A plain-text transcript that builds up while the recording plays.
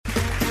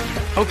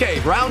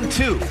Okay, round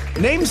two.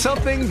 Name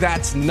something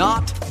that's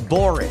not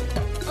boring.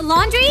 A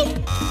laundry?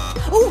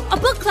 Ooh, a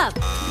book club.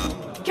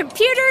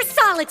 Computer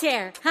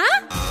solitaire,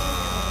 huh?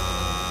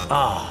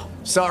 Ah,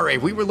 sorry,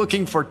 we were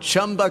looking for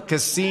Chumba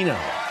Casino.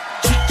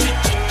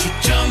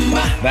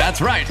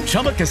 That's right,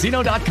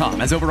 ChumbaCasino.com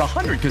has over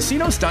 100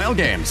 casino-style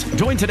games.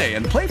 Join today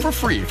and play for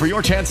free for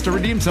your chance to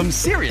redeem some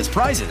serious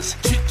prizes.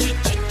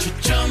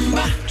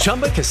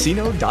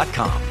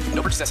 ChumbaCasino.com.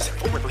 No purchase necessary.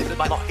 Void where prohibited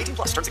by law. 18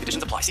 plus. Terms and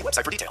conditions apply. See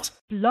website for details.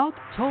 Blog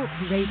Talk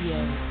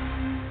Radio.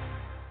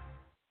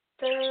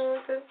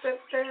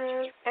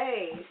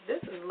 Hey,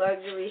 this is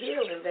luxury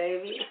healing,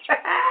 baby.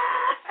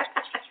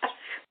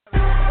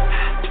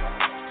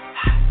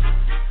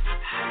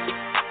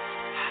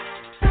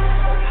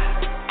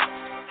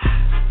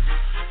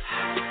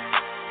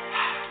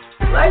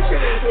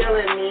 Luxury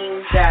healing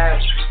means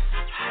that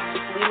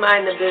we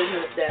mind the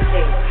business that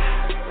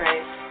pays,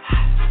 right?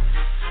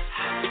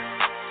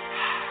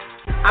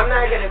 I'm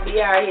not going to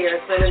be out here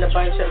spending a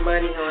bunch of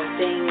money on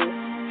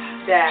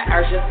things that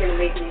are just going to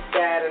make me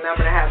sad and I'm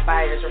going to have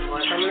buyer's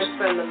remorse. I'm going to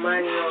spend the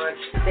money on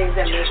things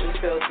that make me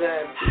feel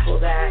good, people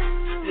that,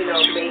 you know,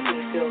 make me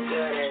feel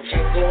good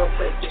and go in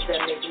places that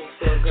make me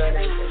feel good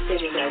and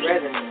things that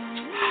resonate.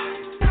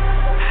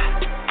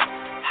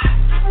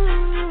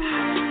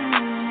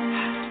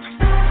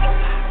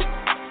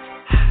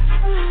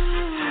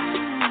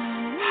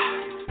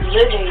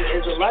 Living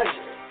is a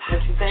luxury,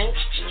 don't you think?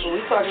 When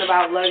we're talking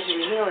about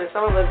luxury healing,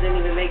 some of us didn't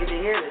even make it to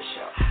hear this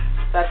show.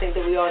 So I think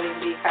that we all need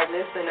to be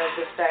cognizant of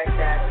the fact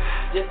that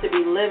just to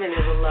be living is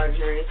a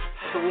luxury.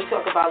 So when we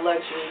talk about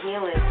luxury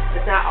healing,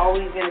 it's not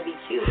always going to be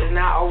cute. It's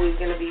not always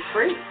going to be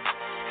free.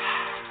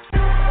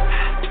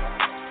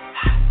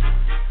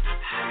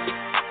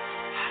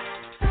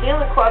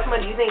 Healing costs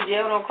money. You think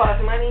jail don't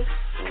cost money?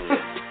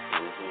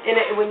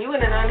 And when you're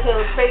in an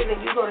unhealed space and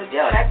you go to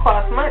jail, that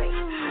costs money.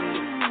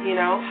 You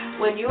know,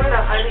 when you're in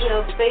an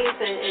unhealed space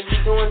and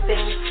you're doing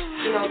things,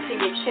 you know, to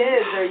your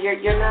kids, or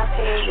you're not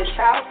paying your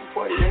child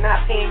support, or you're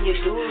not paying your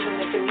dues in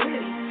the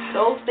community,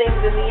 those things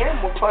in the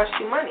end will cost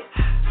you money.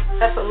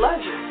 That's a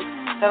luxury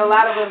that a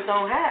lot of us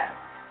don't have.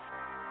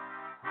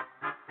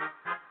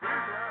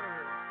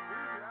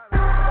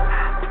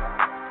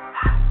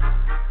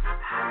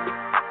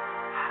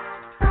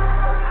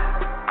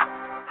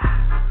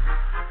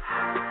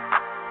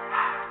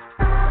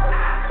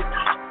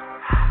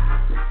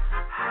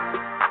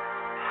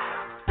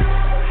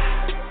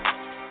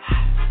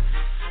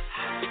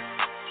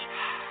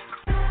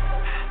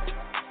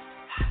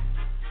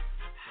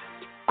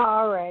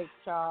 All right,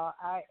 y'all.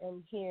 I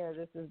am here.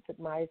 This is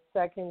my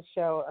second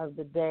show of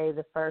the day.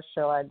 The first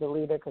show I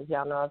deleted because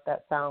y'all know if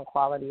that sound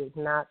quality is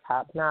not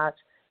top-notch,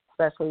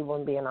 especially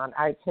when being on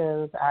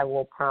iTunes, I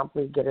will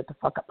promptly get it the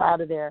fuck up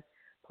out of there.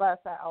 Plus,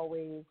 I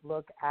always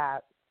look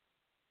at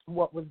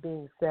what was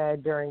being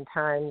said during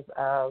times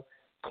of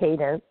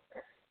cadence,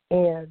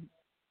 and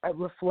I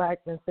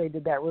reflect and say,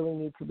 did that really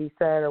need to be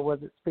said, or was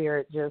it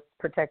spirit just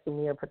protecting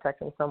me or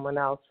protecting someone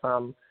else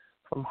from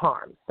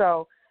harm?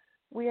 So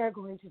we are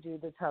going to do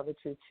the Tell the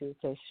Truth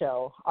Tuesday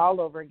show all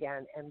over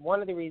again. And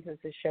one of the reasons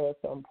this show is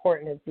so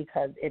important is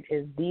because it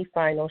is the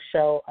final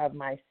show of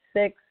my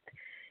 6th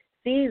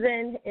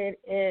season. It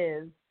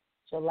is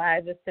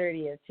July the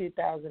 30th,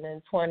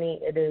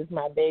 2020. It is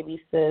my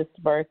baby sis'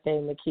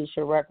 birthday,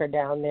 Makisha Rucker,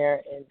 down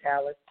there in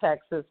Dallas,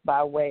 Texas,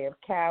 by way of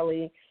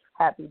Cali.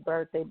 Happy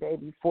birthday,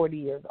 baby, 40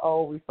 years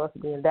old. We're supposed to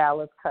be in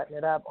Dallas cutting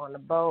it up on the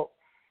boat.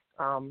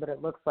 But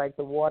it looks like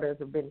the waters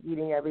have been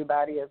eating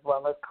everybody, as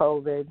well as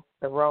COVID,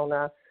 the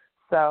Rona.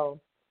 So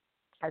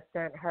I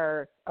sent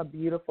her a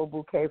beautiful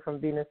bouquet from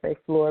Venus A.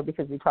 Fleur,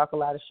 because we talk a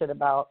lot of shit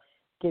about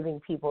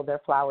giving people their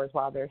flowers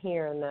while they're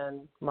here, and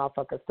then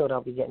motherfuckers still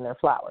don't be getting their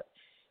flowers.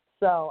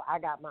 So I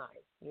got mine.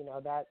 You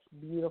know, that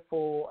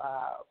beautiful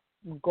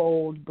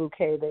gold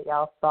bouquet that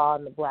y'all saw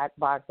in the black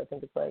box. I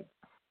think it's like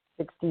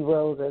 60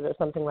 roses or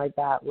something like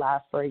that,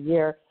 lasts for a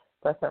year.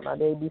 So I sent my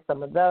baby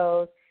some of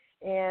those.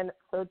 And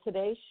so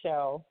today's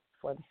show,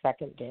 for the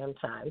second damn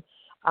time,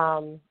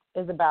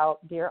 is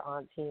about Dear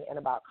Auntie and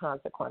about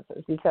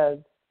consequences. Because,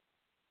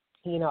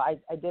 you know, I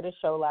did a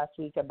show last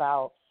week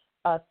about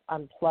us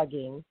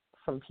unplugging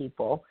from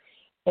people.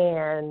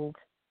 And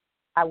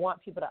I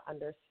want people to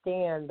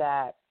understand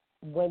that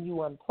when you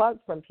unplug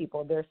from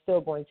people, there's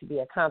still going to be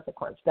a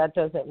consequence. That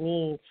doesn't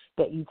mean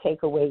that you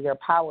take away your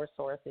power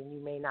source and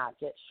you may not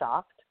get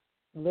shocked,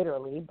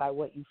 literally, by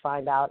what you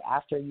find out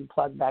after you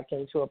plug back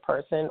into a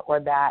person,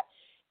 or that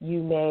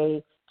you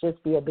may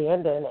just be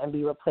abandoned and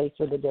be replaced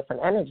with a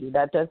different energy.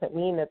 That doesn't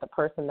mean that the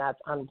person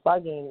that's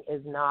unplugging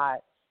is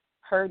not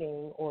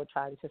hurting or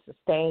trying to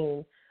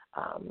sustain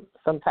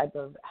some type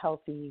of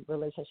healthy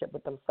relationship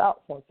with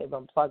themselves once they've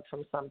unplugged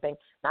from something.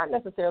 Not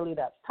necessarily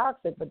that's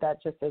toxic, but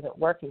that just isn't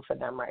working for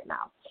them right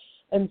now.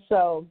 And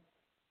so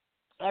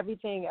every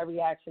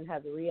action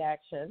has a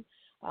reaction.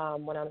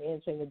 When I'm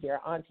answering the Dear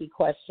Auntie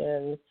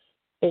questions,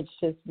 it's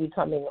just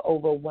becoming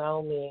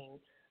overwhelming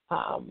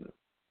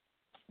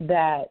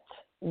that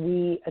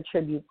we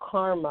attribute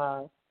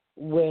karma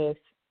with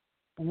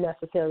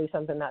necessarily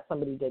something that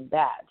somebody did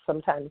bad.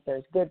 Sometimes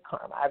there's good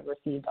karma. I've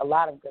received a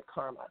lot of good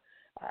karma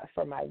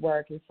for my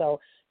work. And so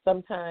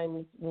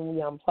sometimes when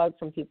we unplug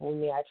from people, we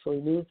may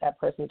actually lose that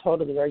person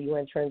totally, or you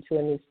enter into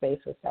a new space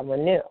with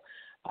someone new.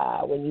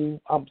 When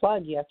you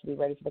unplug, you have to be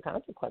ready for the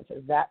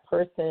consequences. That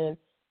person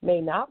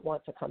may not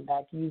want to come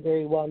back. You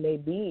very well may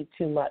be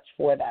too much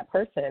for that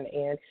person,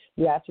 and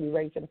you have to be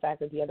ready for the fact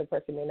that the other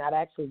person may not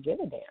actually give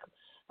a damn.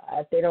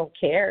 If they don't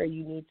care,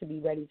 you need to be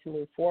ready to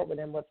move forward with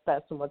them, what's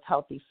best and what's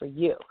healthy for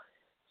you.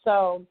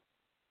 So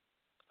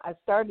I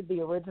started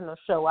the original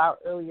show out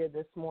earlier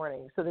this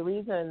morning. So the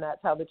reason that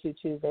Tell the Truth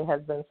Tuesday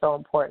has been so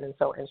important and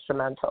so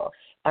instrumental,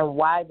 and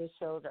why the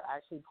shows are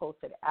actually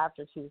posted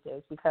after Tuesday,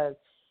 is because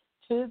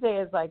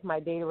Tuesday is like my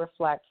day to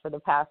reflect for the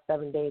past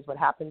 7 days what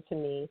happened to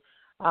me.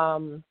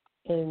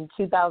 In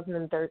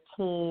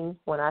 2013,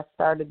 when I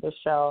started the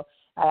show,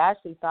 I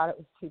actually thought it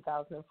was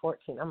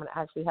 2014. I'm going to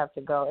actually have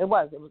to go. It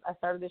was. I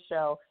started the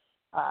show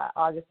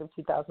August of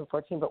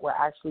 2014, but we're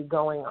actually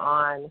going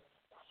on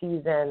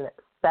season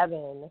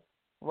 7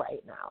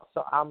 right now.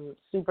 So I'm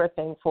super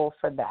thankful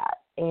for that.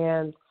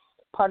 And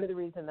part of the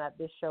reason that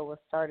this show was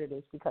started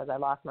is because I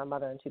lost my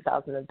mother in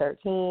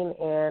 2013,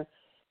 and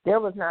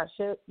there was not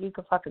shit you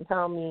could fucking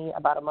tell me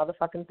about a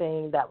motherfucking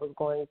thing that was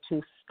going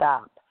to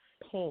stop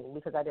pain,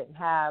 because I didn't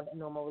have a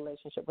normal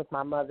relationship with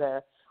my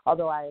mother.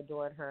 Although I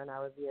adored her and I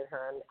revered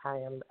her and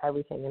I am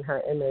everything in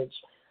her image,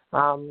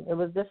 it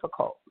was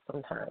difficult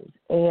sometimes.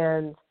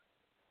 And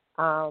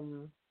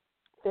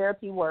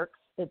therapy works.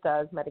 It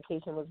does.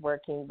 Medication was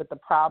working. But the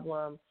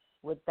problem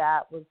with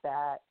that was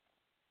that,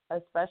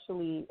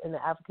 especially in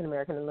the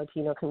African-American and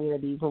Latino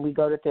communities, when we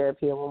go to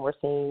therapy and when we're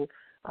seeing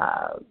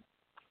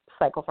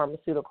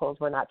psychopharmaceuticals,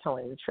 we're not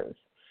telling the truth.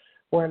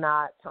 We're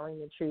not telling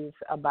the truth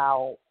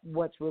about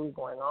what's really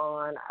going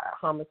on,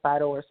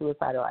 homicidal or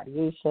suicidal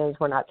ideations.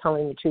 We're not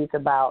telling the truth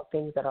about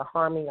things that are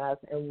harming us,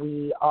 and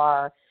we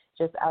are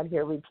just out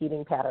here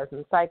repeating patterns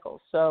and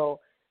cycles. So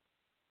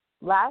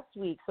last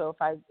week,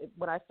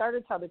 when I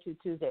started Tell the Truth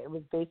Tuesday, it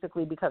was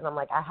basically because I'm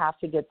like, I have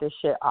to get this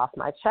shit off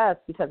my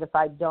chest, because if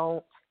I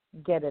don't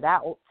get it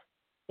out,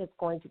 it's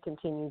going to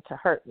continue to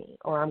hurt me,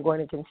 or I'm going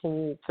to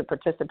continue to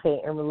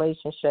participate in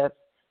relationships,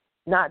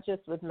 not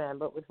just with men,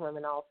 but with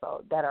women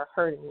also, that are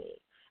hurting me,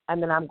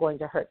 and then I'm going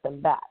to hurt them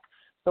back.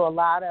 So a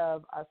lot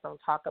of us don't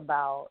talk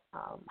about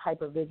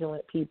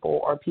hypervigilant people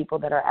or people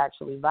that are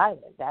actually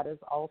violent. That is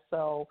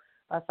also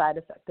a side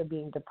effect of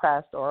being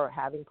depressed or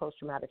having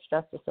post-traumatic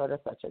stress disorder,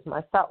 such as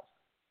myself.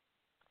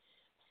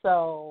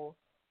 So,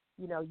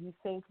 you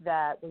think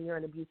that when you're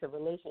in abusive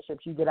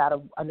relationships, you get out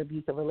of an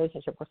abusive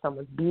relationship where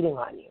someone's beating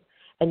on you,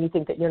 and you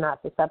think that you're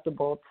not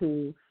susceptible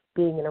to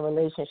being in a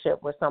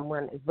relationship where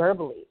someone is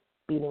verbally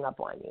beating up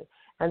on you.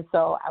 And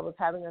so I was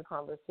having a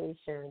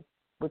conversation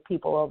with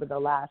people over the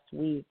last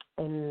week,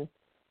 and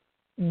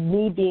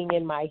me being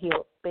in my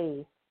healed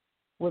space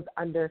was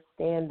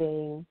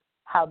understanding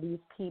how these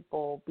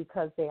people,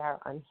 because they are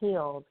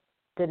unhealed,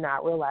 did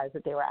not realize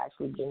that they were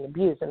actually being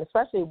abused. And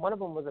especially one of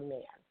them was a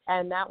man.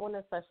 And that one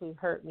especially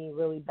hurt me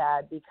really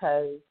bad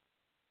because,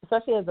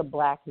 especially as a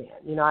black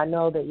man, I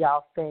know that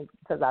y'all think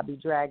because I be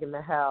dragging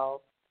the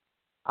hell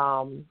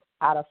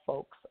out of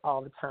folks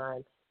all the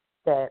time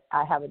that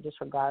I have a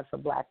disregard for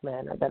black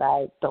men, or that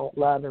I don't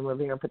love and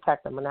revere and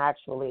protect them. And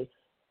actually,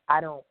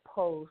 I don't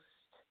post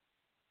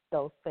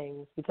those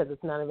things because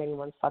it's none of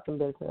anyone's fucking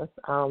business.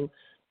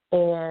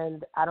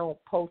 And I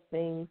don't post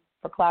things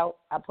for clout.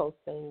 I post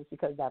things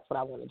because that's what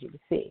I wanted you to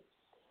see.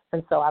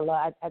 And so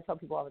I tell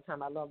people all the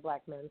time, I love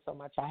black men so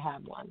much I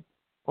have one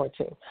or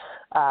two.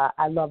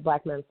 I love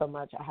black men so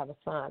much I have a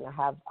son, I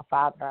have a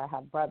father, I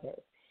have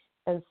brothers.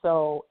 And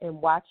so in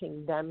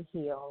watching them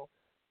heal,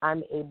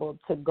 I'm able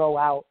to go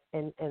out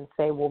and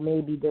say, well,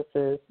 maybe this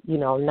is,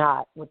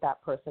 not what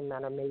that person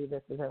meant, or maybe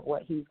this isn't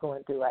what he's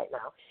going through right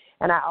now.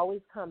 And I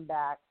always come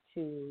back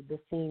to the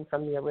scene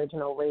from the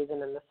original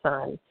Raisin in the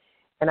Sun.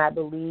 And I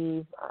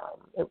believe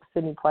it was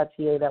Sidney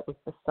Poitier that was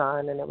the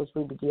son, and it was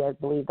Ruby Dee, I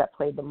believe, that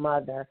played the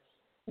mother,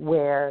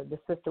 where the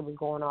sister was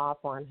going off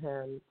on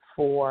him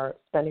for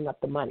spending up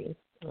the money.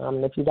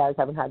 If you guys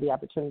haven't had the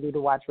opportunity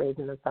to watch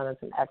Raisin in the Sun,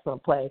 it's an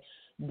excellent play.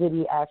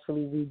 Diddy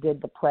actually redid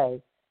the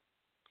play.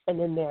 And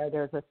in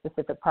there's a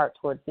specific part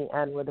towards the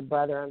end where the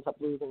brother ends up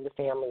losing the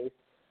family's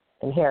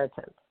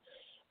inheritance.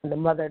 And the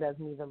mother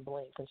doesn't even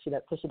blink, and she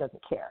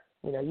doesn't care.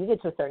 You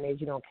get to a certain age,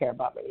 you don't care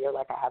about me. You're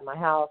like, I have my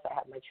house, I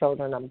have my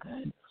children, I'm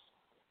good.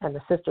 And the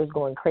sister's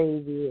going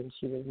crazy, and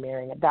she was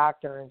marrying a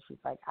doctor, and she's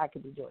like, I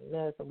could be doing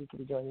this, and we could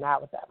be doing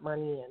that with that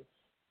money. And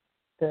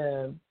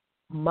the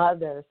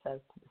mother says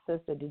to the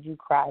sister, did you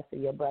cry for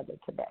your brother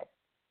today?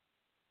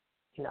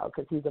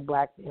 Because he's a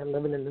black man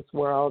living in this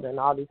world and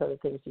all these other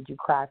things. Did you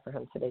cry for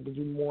him today? Did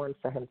you mourn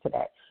for him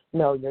today?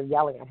 No, you're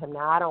yelling at him.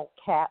 Now, I don't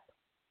cap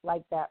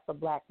like that for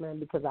black men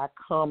because I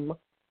come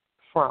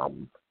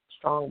from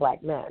strong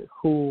black men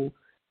who,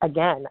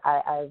 again,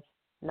 I've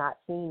not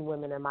seen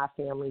women in my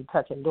family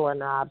touching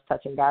doorknobs,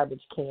 touching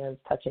garbage cans,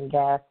 touching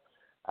gas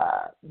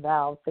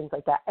valves, things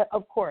like that.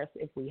 Of course,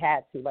 if we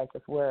had to, like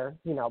if we're,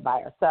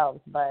 by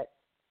ourselves. But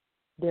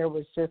there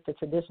was just a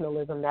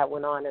traditionalism that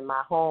went on in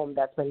my home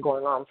that's been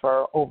going on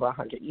for over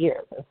 100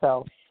 years. And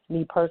so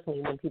me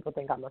personally, when people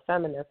think I'm a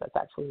feminist, that's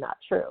actually not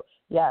true.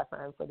 Yes,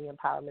 I'm for the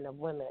empowerment of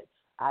women.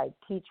 I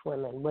teach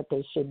women what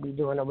they should be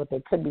doing or what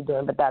they could be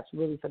doing, but that's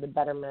really for the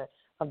betterment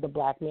of the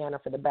black man or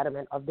for the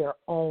betterment of their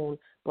own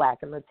black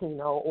and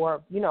Latino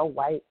or,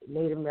 white,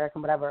 Native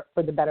American, whatever,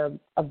 for the better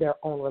of their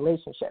own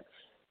relationship.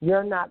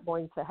 You're not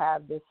going to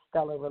have this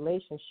stellar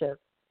relationship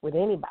with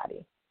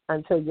anybody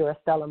until you're a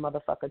stellar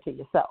motherfucker to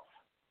yourself.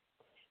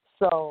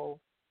 So,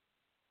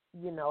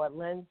 it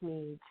lends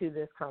me to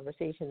this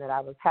conversation that I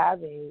was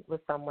having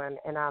with someone,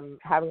 and I'm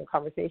having a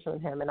conversation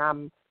with him, and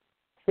I'm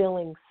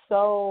feeling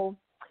so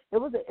 – it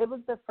was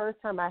the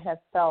first time I had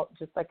felt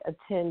just like a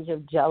tinge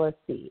of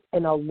jealousy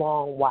in a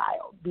long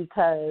while,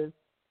 because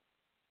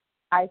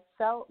I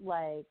felt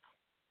like –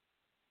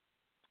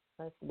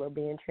 we're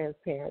being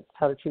transparent,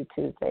 tell the truth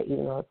Tuesday,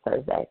 even though it's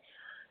Thursday.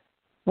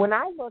 When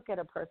I look at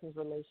a person's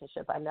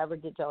relationship, I never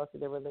get jealous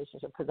of their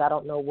relationship because I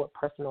don't know what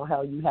personal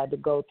hell you had to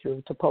go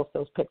through to post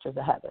those pictures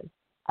of heaven.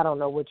 I don't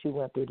know what you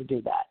went through to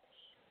do that.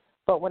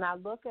 But when I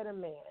look at a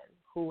man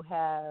who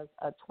has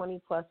a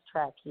 20-plus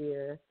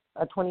year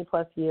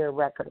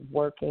record of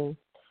working,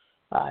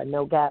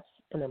 no gaps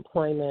in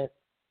employment,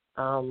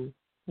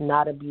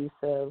 not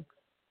abusive,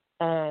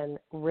 and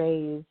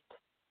raised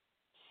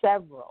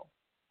several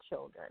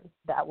children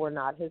that were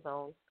not his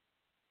own,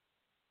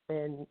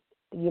 and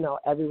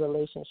every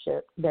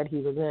relationship that he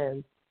was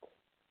in.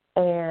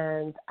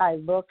 And I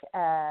look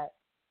at,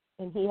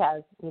 and he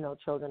has,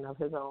 children of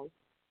his own.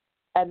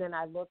 And then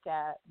I look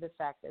at the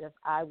fact that if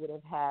I would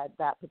have had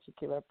that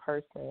particular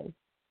person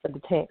for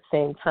the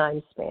same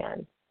time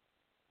span,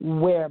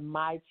 where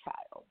my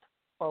child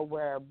or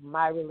where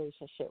my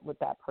relationship with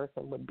that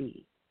person would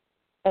be.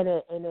 And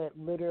it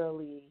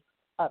literally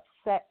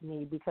upset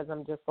me because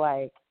I'm just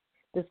like,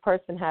 this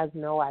person has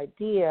no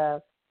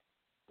idea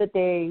that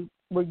they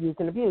were used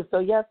and abused. So,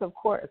 yes, of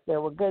course,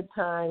 there were good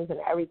times and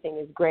everything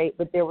is great,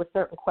 but there were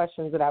certain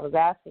questions that I was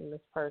asking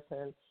this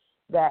person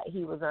that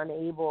he was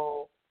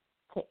unable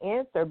to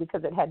answer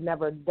because it had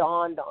never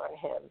dawned on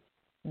him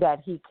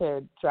that he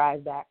could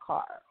drive that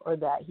car or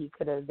that he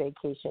could have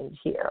vacationed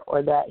here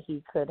or that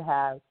he could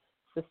have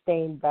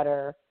sustained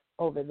better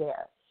over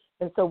there.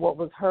 And so what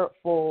was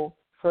hurtful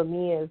for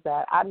me is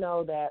that I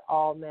know that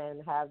all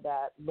men have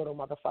that little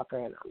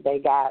motherfucker in them. They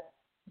got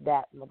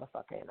that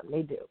motherfucker in them.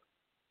 They do.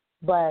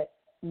 But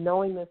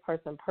knowing this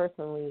person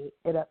personally,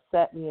 it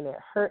upset me and it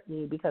hurt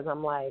me because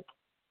I'm like,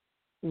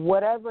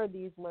 whatever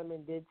these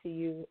women did to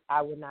you,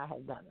 I would not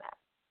have done that.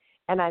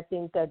 And I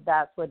think that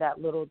that's where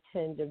that little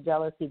tinge of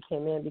jealousy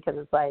came in because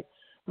it's like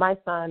my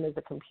son is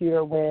a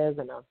computer whiz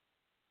and a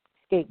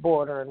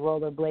skateboarder and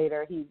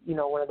rollerblader. He's,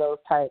 one of those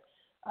type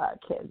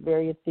kids,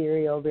 very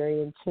ethereal,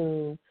 very in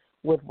tune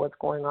with what's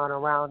going on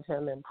around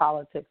him in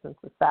politics and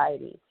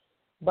society.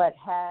 But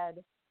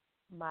had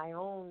my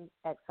own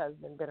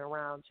ex-husband been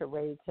around to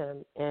raise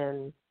him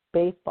in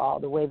baseball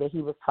the way that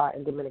he was taught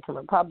in Dominican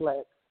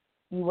Republic,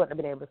 you wouldn't have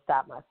been able to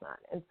stop my son.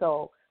 And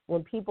so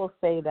when people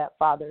say that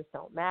fathers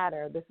don't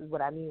matter, this is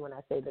what I mean when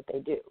I say that they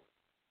do.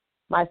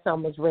 My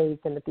son was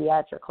raised in a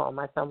theatric home.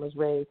 My son was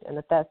raised in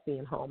a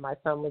thespian home. My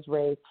son was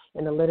raised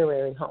in a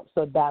literary home.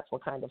 So that's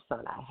what kind of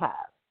son I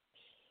have.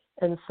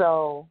 And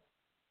so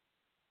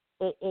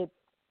it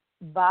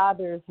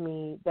bothers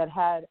me that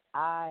had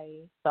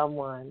I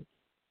someone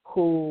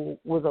who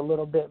was a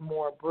little bit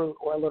more brute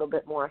or a little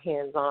bit more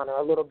hands-on or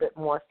a little bit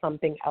more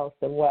something else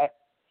than what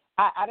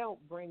I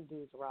don't bring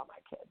dudes around my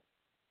kids.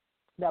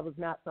 That was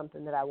not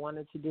something that I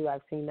wanted to do.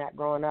 I've seen that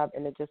growing up,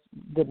 and it just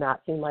did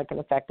not seem like an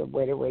effective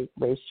way to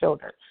raise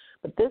children.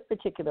 But this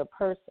particular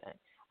person,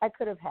 I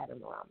could have had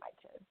him around my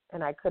kids,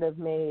 and I could have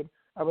made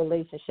a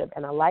relationship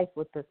and a life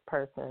with this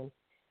person.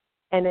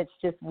 And it's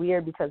just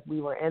weird because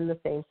we were in the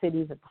same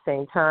cities at the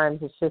same time.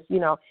 It's just,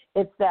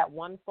 it's that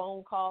one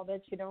phone call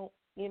that you don't,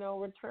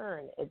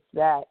 return. It's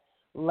that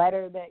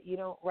letter that you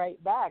don't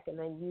write back. And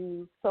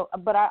then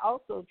but I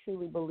also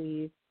truly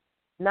believe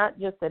not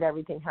just that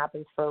everything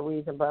happens for a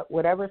reason, but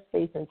whatever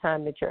space and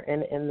time that you're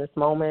in this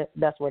moment,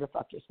 that's where the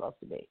fuck you're supposed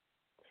to be.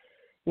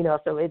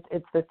 So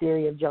it's the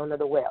theory of Jonah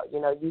the whale.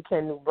 You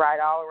can ride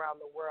all around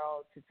the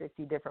world to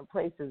 50 different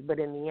places, but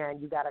in the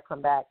end, you got to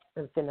come back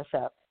and finish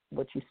up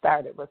what you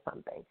started with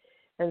something.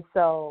 And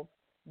so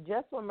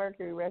just when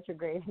Mercury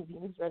retrograde and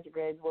Venus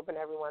retrograde is whooping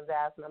everyone's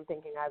ass, and I'm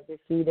thinking I've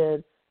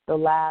defeated the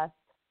last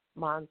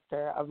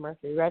monster of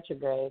Mercury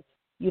retrograde,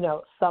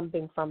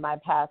 something from my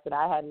past that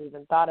I hadn't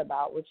even thought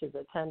about, which is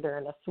a tender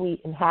and a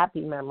sweet and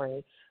happy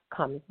memory,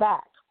 comes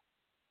back.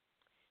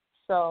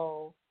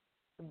 So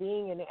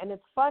and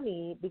it's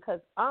funny because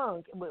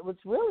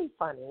what's really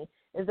funny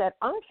is that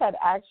Unc had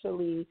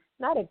actually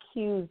not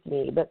accused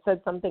me, but said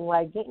something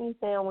like, didn't you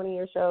say on one of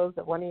your shows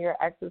that one of your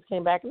exes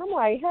came back? And I'm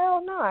like,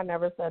 hell no, I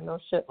never said no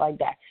shit like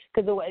that.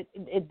 Because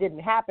it didn't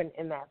happen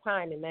in that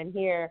time. And then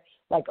here,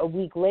 like a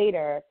week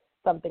later,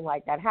 something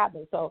like that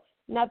happened. So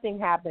nothing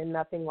happened,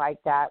 nothing like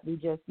that. We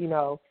just,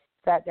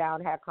 sat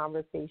down, had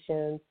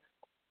conversations.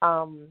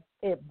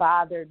 it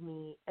bothered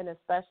me, and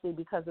especially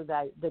because of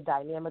the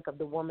dynamic of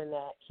the woman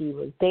that he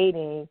was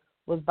dating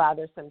was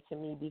bothersome to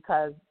me,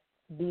 because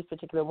these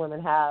particular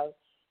women have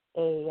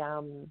a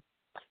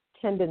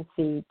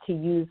tendency to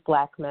use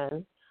black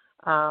men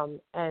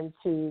and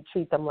to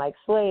treat them like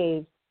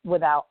slaves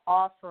without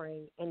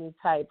offering any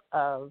type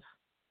of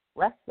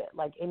respite,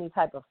 like any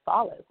type of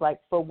solace. Like,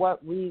 for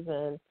what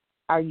reason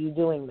are you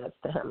doing this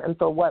to him? And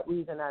for what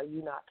reason are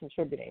you not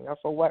contributing? Or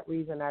for what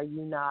reason are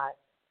you not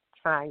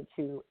trying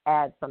to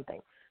add something?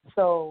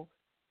 So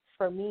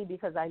for me,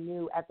 because I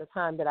knew at the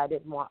time that I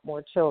didn't want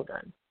more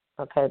children,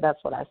 okay,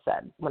 that's what I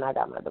said when I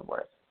got my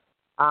divorce.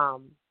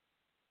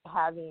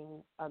 Having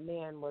a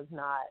man was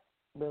not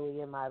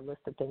really in my list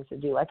of things to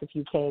do. Like, if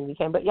you came, you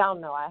came. But y'all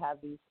know I have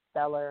these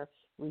stellar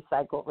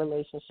recycled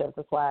relationships.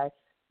 That's why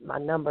my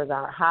numbers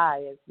aren't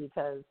high, is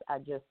because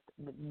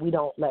we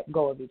don't let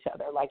go of each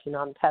other. Like,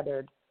 I'm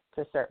tethered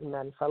to certain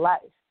men for life.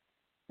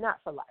 Not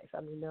for life.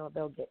 I mean,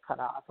 they'll get cut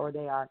off, or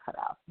they are cut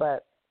off.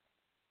 But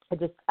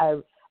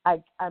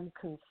I'm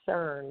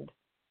concerned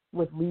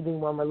with leaving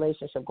one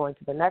relationship, going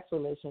to the next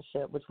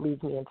relationship, which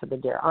leads me into the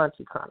Dear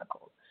Auntie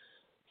Chronicles.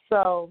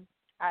 So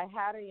I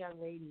had a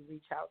young lady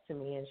reach out to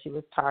me, and she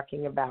was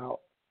talking about,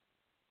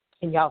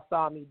 and y'all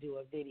saw me do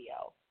a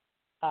video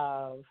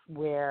of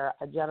where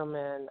a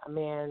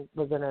man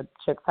was in a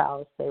chick's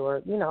house. They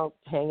were,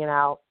 hanging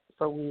out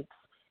for weeks,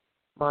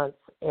 months,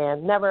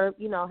 and never,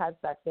 had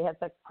sex. They had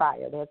sex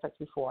prior. They had sex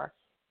before.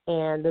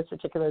 And this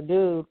particular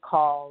dude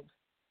called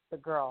the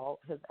girl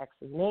his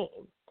ex's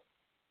name.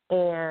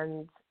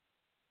 And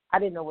I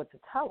didn't know what to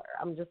tell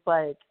her. I'm just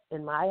like,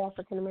 in my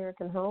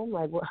African-American home,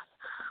 like,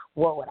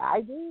 what would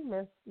I do?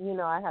 Miss,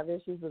 I have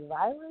issues with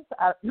violence?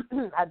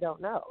 I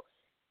don't know.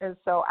 And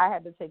so I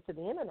had to take to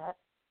the internet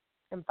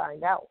and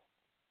find out.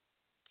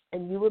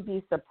 And you would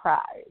be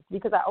surprised,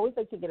 because I always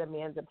like to get a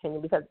man's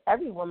opinion, because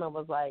every woman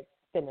was like,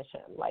 finish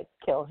him, like,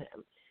 kill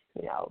him,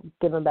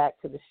 give him back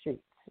to the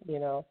streets,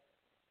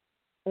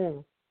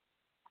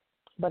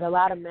 But a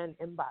lot of men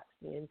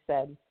inboxed me and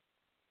said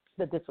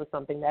that this was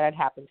something that had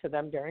happened to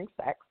them during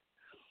sex.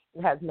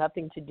 It has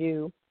nothing to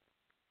do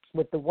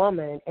with the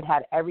woman. It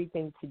had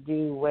everything to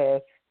do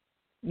with,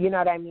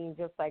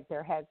 just like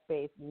their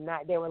headspace.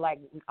 They were like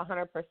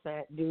 100%,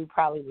 dude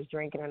probably was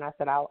drinking, and I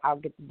said, I'll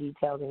get the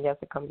details, and yes,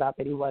 it comes out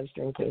that he was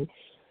drinking.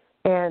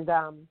 And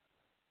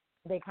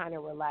they kind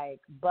of were like,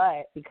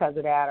 but because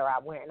of that, or I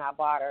went and I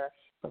bought her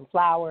some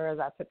flowers,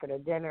 I took her to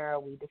dinner,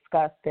 we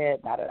discussed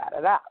it,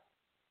 da-da-da-da-da.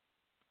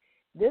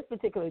 This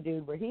particular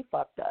dude, where he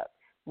fucked up,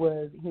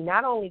 was he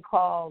not only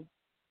called,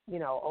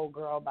 old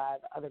girl by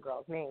the other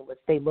girl's name, which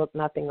they look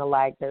nothing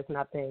alike, there's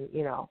nothing,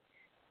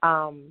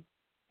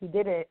 he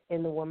did it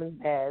in the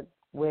woman's bed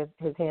with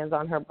his hands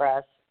on her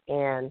breast,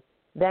 and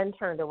then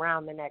turned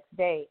around the next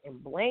day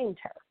and blamed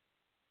her.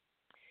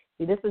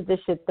 See, this is the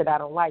shit that I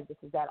don't like. This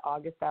is that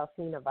August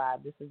Alsina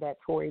vibe. This is that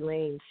Tory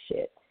Lanez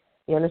shit.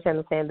 You understand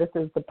what I'm saying?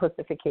 This is the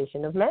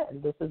pussification of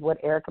men. This is what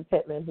Erica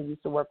Pittman, who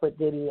used to work with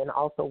Diddy and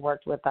also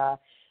worked with the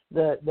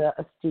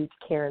astute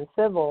Karen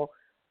Civil,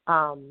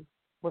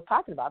 was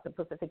talking about, the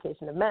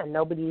pussification of men.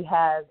 Nobody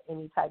has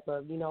any type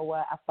of,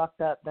 I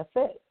fucked up, that's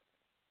it.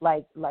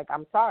 Like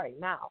I'm sorry.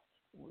 Now,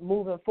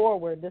 moving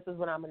forward, this is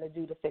what I'm going to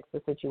do to fix the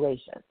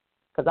situation.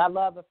 Because I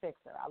love a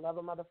fixer. I love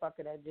a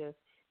motherfucker that just,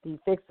 he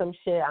fix some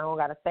shit. I don't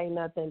got to say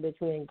nothing, bitch.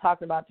 We ain't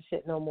talking about the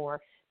shit no more.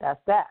 That's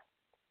that.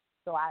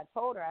 So I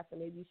told her, I said,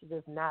 maybe you should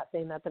just not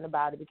say nothing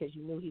about it, because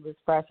you knew he was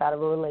fresh out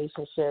of a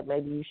relationship.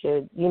 Maybe you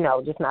should,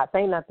 just not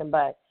say nothing.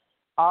 But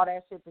all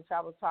that shit that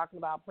y'all was talking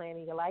about,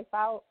 planning your life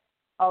out,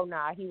 oh,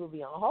 nah, he would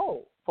be on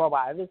hold for a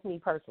while. It was me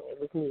personally.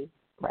 It was me,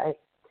 right?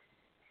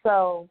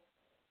 So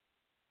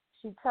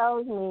she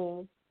tells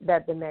me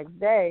that the next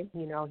day,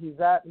 he's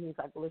up, and he's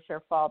like, well, it's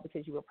your fault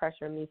because you were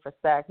pressuring me for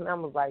sex. And I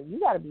was like, you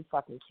got to be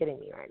fucking kidding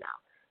me right now.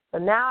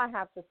 So now I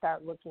have to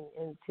start looking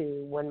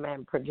into when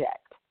men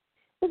project.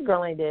 This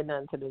girl ain't did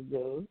nothing to this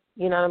dude.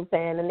 You know what I'm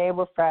saying? And they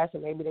were fresh,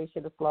 and maybe they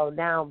should have slowed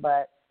down,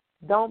 but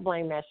don't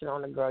blame that shit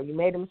on the girl. You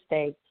made a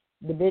mistake.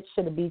 The bitch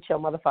should have beat your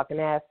motherfucking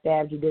ass,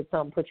 stabbed you, did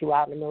something, put you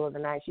out in the middle of the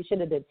night. She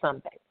should have did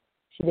something.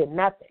 She did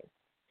nothing,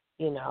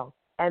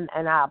 And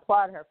I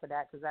applaud her for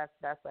that, because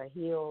that's a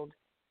healed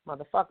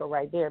motherfucker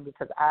right there,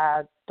 because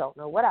I don't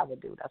know what I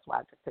would do. That's why I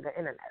took to the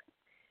internet.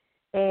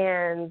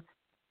 And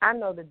I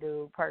know the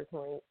dude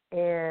personally,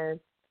 and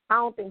I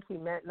don't think he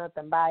meant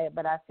nothing by it,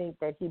 but I think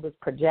that he was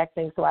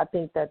projecting. So I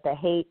think that the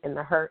hate and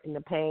the hurt and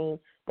the pain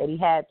that he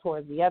had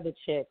towards the other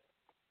chick,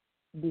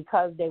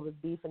 because they was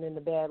beefing in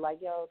the bed, like,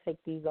 yo, take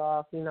these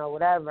off,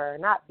 whatever.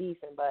 Not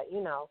beefing, but,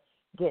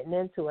 getting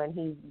into it. And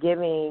he's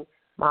giving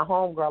my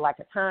homegirl like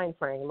a time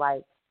frame,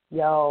 like,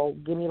 yo,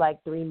 give me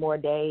like 3 more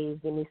days,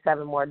 give me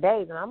 7 more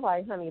days. And I'm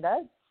like, honey,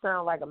 that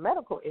sounds like a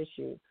medical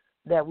issue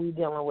that we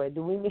dealing with.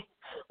 Do we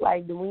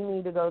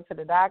need to go to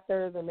the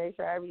doctors and make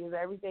sure is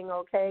everything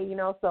okay?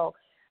 So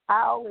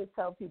I always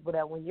tell people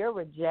that when you're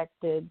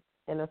rejected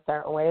in a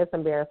certain way, it's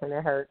embarrassing,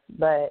 it hurts,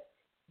 but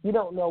you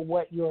don't know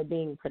what you're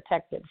being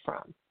protected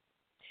from.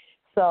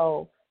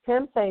 So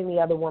Him saying the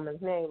other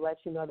woman's name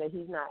lets you know that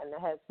he's not in the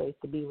headspace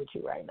to be with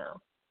you right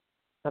now.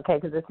 Okay,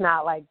 because it's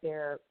not like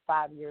they're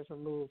 5 years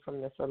removed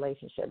from this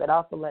relationship. It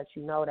also lets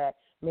you know that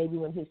maybe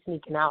when he's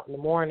sneaking out in the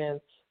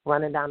mornings,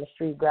 running down the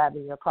street,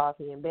 grabbing your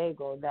coffee and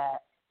bagel,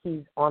 that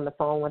he's on the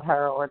phone with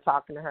her or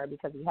talking to her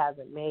because he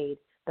hasn't made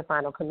the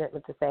final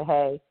commitment to say,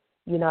 hey,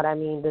 you know what I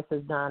mean, this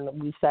is done,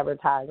 we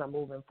severed ties, I'm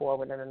moving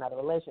forward in another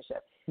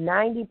relationship.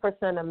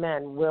 90% of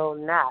men will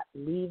not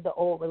leave the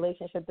old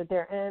relationship that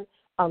they're in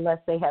unless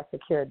they have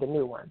secured the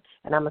new one.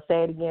 And I'm going to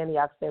say it again,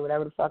 y'all can say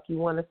whatever the fuck you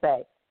want to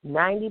say.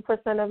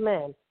 90% of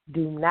men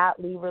do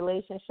not leave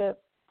relationships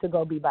to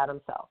go be by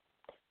themselves.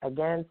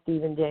 Again,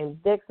 Stephen James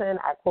Dixon,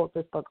 I quote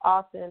this book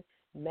often,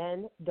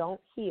 men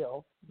don't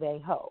heal,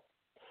 they hoe.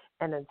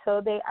 And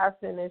until they are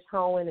finished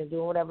hoeing and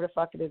doing whatever the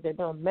fuck it is they're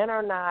doing, men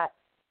are not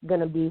going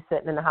to be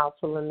sitting in the house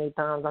twiddling their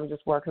thumbs. I'm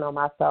just working on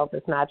myself.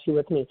 It's not you,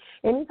 it's me.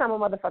 Anytime a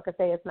motherfucker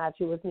say it's not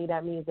you, it's me,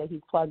 that means that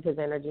he's plugged his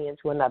energy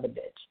into another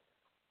bitch.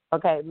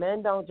 Okay,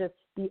 men don't just,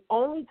 the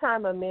only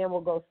time a man will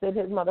go sit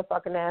his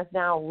motherfucking ass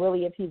down,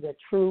 really, if he's a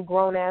true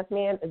grown-ass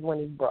man, is when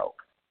he's broke.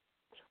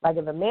 Like,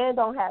 if a man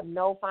don't have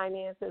no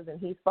finances and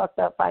he's fucked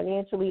up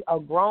financially, a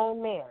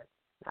grown man,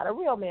 not a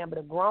real man, but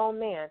a grown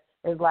man,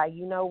 is like,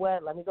 you know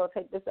what, let me go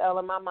take this L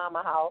in my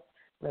mama house.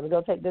 Let me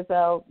go take this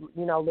L,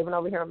 you know, living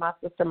over here with my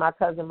sister, my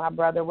cousin, my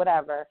brother,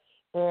 whatever.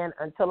 And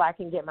until I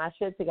can get my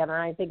shit together,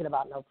 I ain't thinking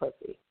about no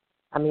pussy.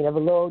 I mean, if a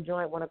little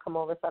joint want to come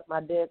over, suck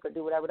my dick, or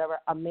do whatever,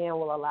 a man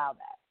will allow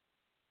that.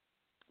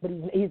 But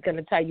he's going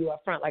to tell you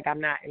up front, like,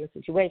 I'm not in a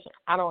situation.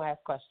 I don't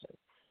ask questions.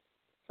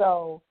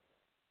 So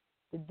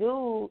the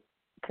dude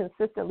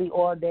consistently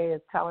all day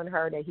is telling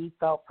her that he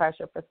felt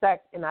pressure for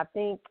sex. And I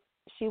think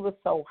she was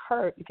so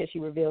hurt because she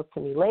reveals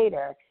to me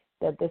later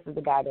that this is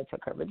the guy that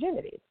took her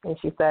virginity. And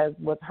she says,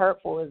 what's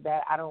hurtful is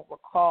that I don't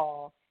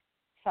recall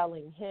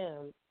telling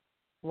him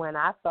when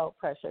I felt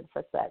pressured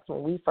for sex,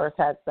 when we first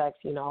had sex,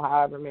 you know,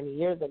 however many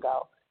years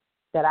ago,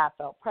 that I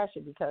felt pressure,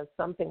 because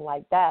something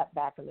like that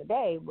back in the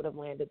day would have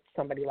landed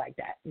somebody like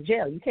that in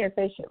jail. You can't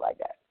say shit like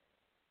that.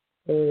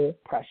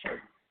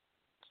 Pressure.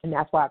 And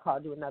that's why I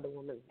called you another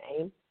woman's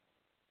name.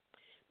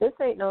 This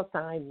ain't no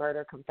signed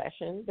murder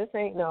confession. This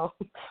ain't no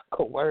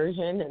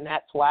coercion, and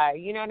that's why,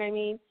 you know what I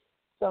mean?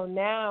 So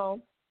now,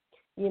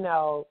 you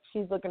know,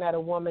 she's looking at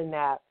a woman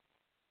that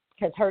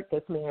has hurt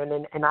this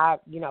man, and I,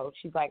 you know,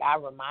 she's like, I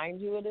remind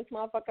you of this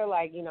motherfucker,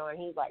 like, you know, and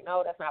he's like,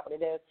 no, that's not what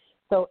it is.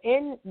 So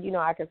in, you know,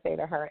 I could say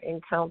to her,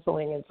 in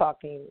counseling and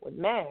talking with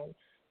men,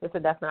 I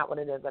said, that's not what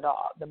it is at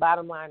all. The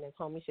bottom line is,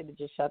 homie should have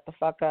just shut the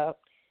fuck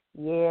up.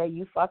 Yeah,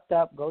 you fucked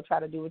up. Go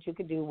try to do what you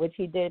could do, which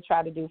he did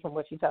try to do from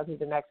what she tells me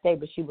the next day.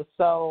 But she was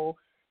so,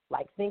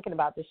 like, thinking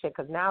about this shit,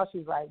 because now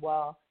she's like,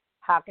 well,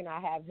 how can I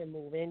have him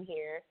move in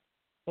here?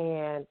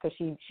 And because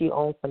she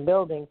owns some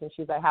buildings, and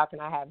she's like, how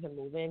can I have him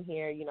move in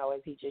here? You know,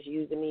 is he just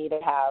using me to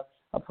have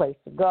a place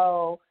to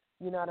go?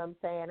 You know what I'm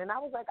saying? And I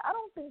was like, I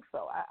don't think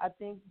so. I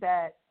think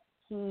that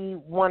he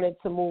wanted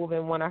to move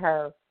in one of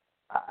her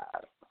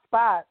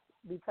spots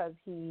because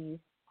he's,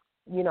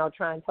 you know,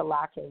 trying to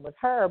lock in with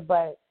her.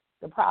 But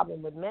the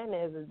problem with men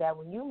is that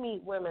when you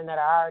meet women that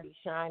are already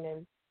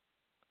shining,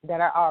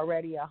 that are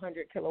already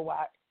 100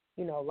 kilowatt,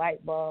 you know,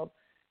 light bulb,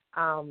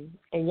 and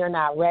you're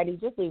not ready,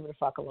 just leave it the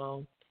fuck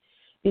alone,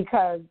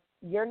 because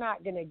you're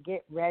not going to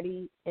get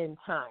ready in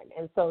time.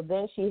 And so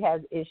then she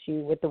has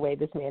issue with the way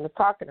this man is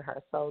talking to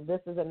her. So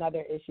this is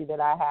another issue that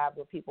I have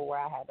with people where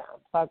I had to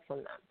unplug from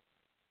them.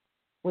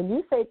 When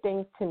you say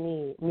things to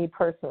me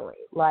personally,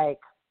 like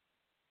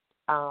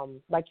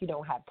you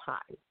don't have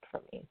time for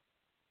me,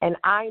 and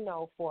I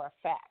know for a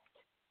fact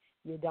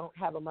you don't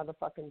have a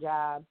motherfucking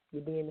job,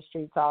 you be in the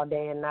streets all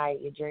day and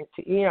night, you drink,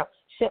 you know,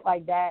 shit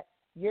like that,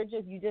 you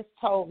just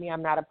told me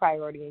I'm not a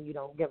priority and you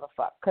don't give a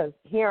fuck. Because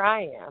here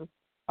I am,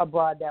 a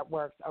broad that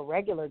works a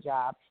regular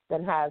job,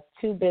 that has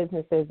 2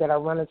 businesses that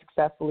are running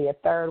successfully, a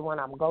third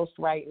one I'm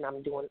ghostwriting,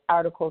 I'm doing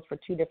articles for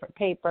 2 different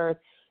papers.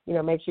 You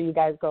know, make sure you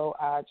guys go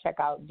check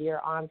out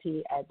Dear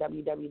Auntie at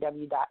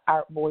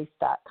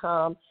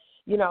www.artvoice.com.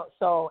 You know,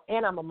 so,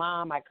 and I'm a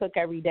mom. I cook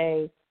every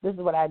day. This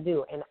is what I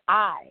do. And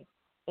I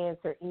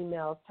answer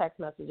emails, text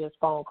messages,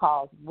 phone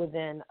calls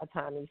within a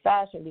timely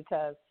fashion,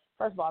 because,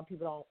 first of all,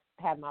 people don't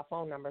have my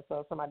phone number. So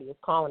if somebody is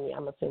calling me,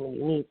 I'm assuming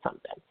you need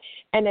something.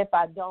 And if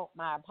I don't,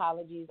 my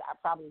apologies. I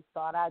probably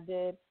thought I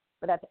did.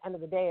 But at the end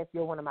of the day, if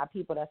you're one of my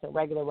people that's in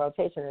regular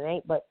rotation, it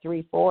ain't but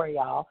 3-4 of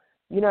y'all.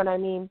 You know what I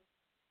mean?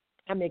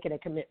 I'm making a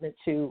commitment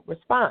to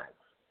respond.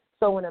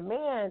 So when a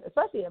man,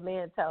 especially a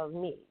man, tells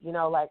me, you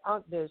know, like,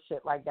 Unc did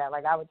shit like that.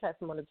 Like, I would text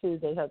him on a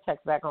Tuesday, he'll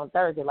text back on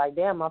Thursday. Like,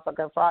 damn,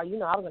 motherfucker, for all you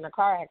know, I was in a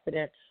car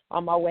accident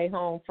on my way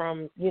home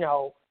from, you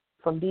know,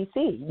 from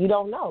D.C. You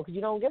don't know, because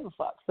you don't give a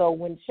fuck. So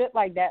when shit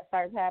like that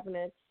starts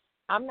happening,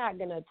 I'm not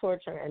going to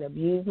torture and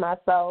abuse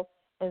myself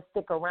and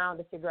stick around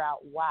to figure out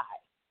why.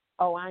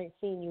 Oh, I ain't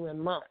seen you in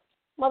months.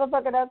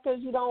 Motherfucker, that's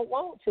because you don't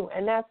want to,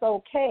 and that's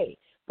okay.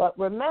 But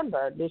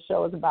remember, this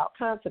show is about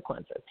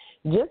consequences.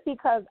 Just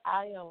because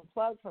I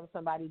unplug from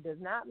somebody does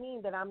not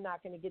mean that I'm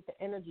not going to get the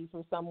energy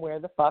from somewhere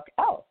the fuck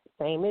else.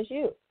 Same as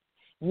you.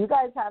 You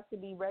guys have to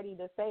be ready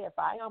to say, if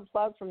I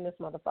unplug from this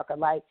motherfucker,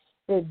 like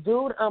if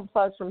dude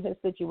unplugs from his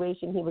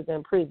situation he was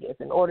in previous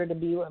in order to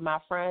be with my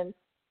friends,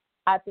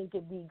 I think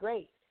it'd be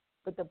great.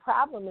 But the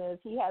problem is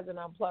he hasn't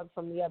unplugged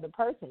from the other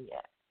person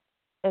yet.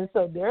 And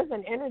so there's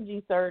an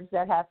energy surge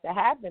that has to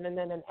happen and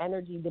then an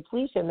energy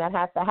depletion that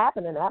has to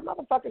happen. And that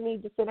motherfucker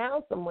needs to sit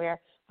down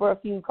somewhere for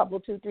a couple,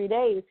 2-3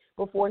 days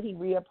before he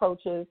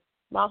reapproaches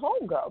my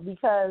homegirl,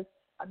 because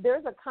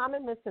there's a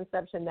common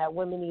misconception that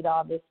women need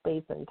all this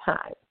space and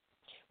time.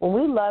 When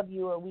we love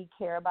you or we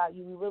care about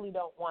you, we really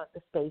don't want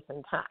the space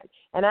and time.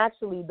 And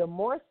actually, the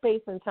more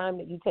space and time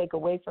that you take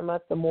away from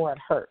us, the more it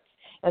hurts.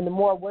 And the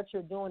more what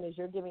you're doing is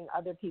you're giving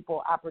other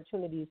people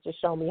opportunities to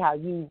show me how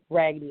you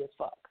raggedy as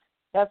fuck.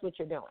 That's what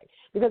you're doing.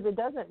 Because it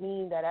doesn't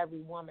mean that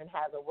every woman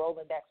has a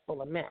Rolodex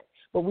full of men,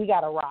 but we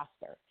got a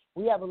roster.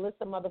 We have a list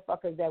of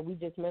motherfuckers that we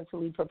just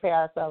mentally prepare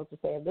ourselves to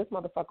say, if this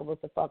motherfucker was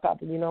to fuck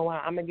up, and you know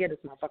what, I'm going to get this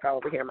motherfucker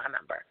over here my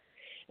number.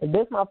 If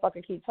this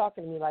motherfucker keeps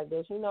talking to me like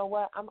this, you know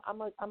what, I'm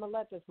going to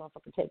let this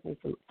motherfucker take me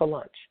for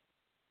lunch.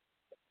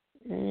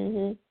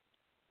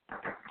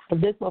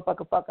 If this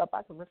motherfucker fuck up,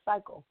 I can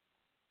recycle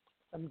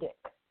some dick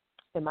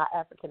in my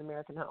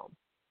African-American home.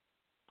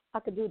 I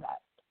could do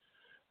that.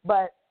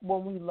 But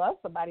when we love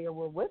somebody or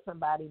we're with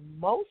somebody,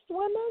 most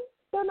women,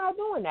 they're not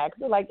doing that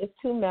because they're like, it's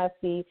too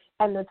messy.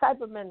 And the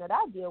type of men that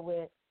I deal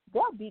with,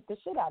 they'll beat the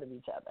shit out of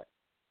each other.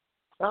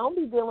 I don't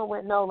be dealing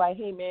with no like,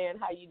 hey, man,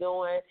 how you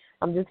doing?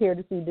 I'm just here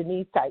to see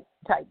Denise type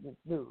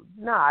dude.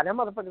 Nah, them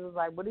motherfuckers is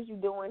like, what is you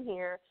doing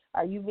here?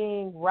 Are you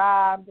being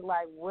robbed?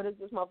 Like, what is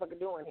this motherfucker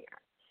doing here?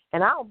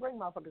 And I don't bring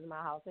motherfuckers in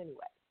my house anyway,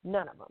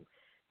 none of them.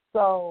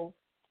 So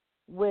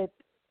with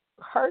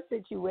her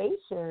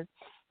situation,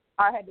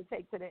 I had to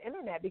take to the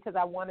internet because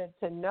I wanted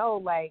to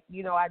know, like,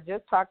 you know, I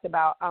just talked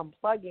about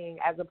unplugging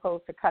as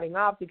opposed to cutting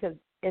off, because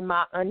in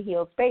my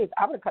unhealed space,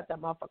 I would cut that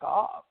motherfucker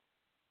off.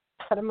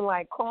 Cut him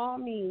like, call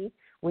me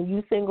when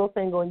you single,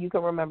 and you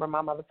can remember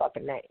my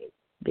motherfucking name,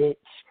 bitch.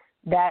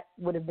 That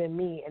would have been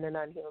me in an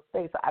unhealed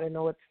space. I didn't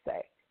know what to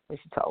say when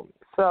she told me.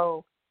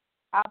 So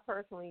I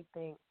personally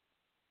think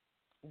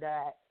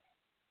that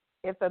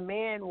if a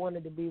man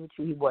wanted to be with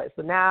you, he would.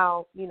 So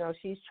now, you know,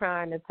 she's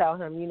trying to tell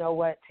him, you know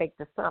what, take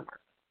the summer.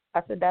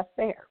 I said, that's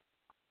fair.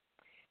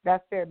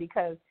 That's fair,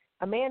 because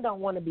a man don't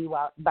want to be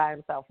by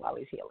himself while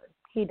he's healing.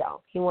 He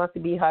don't. He wants to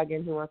be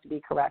hugging. He wants to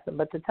be caressing.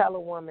 But to tell a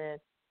woman,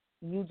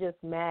 you just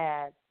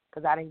mad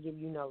because I didn't give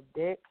you no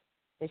dick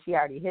and she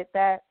already hit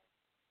that,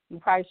 you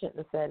probably shouldn't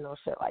have said no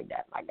shit like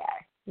that, my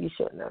guy. You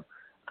shouldn't have.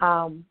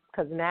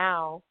 Because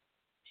now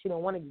she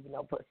don't want to give you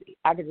no pussy.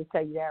 I can just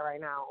tell you that right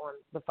now on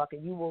the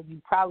fucking,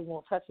 you probably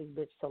won't touch this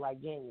bitch till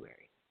like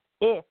January.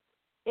 If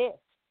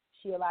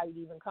she allow you to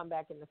even come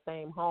back in the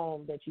same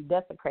home that you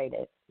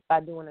desecrated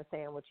by doing and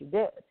saying what you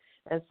did.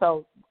 And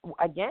so,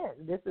 again,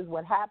 this is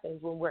what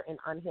happens when we're in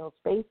unhealed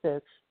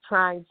spaces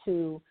trying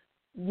to,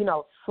 you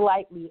know,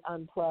 slightly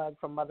unplug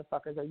from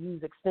motherfuckers or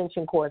use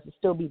extension cords to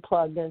still be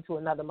plugged into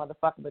another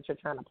motherfucker, but you're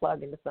trying to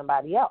plug into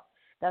somebody else.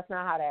 That's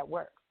not how that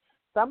works.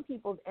 Some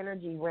people's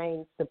energy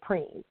reigns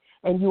supreme,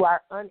 and you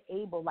are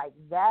unable, like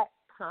that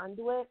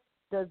conduit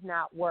does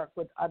not work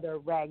with other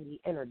raggedy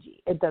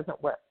energy. It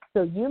doesn't work.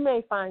 So you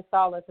may find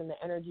solace in the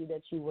energy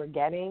that you were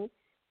getting,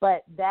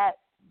 but that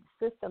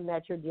system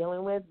that you're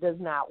dealing with does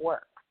not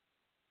work,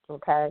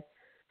 okay?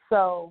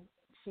 So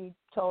she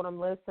told him,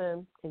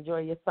 listen,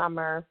 enjoy your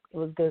summer. It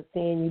was good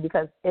seeing you,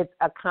 because it's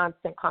a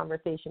constant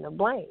conversation of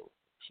blame,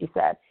 she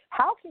said.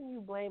 How can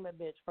you blame a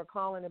bitch for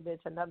calling a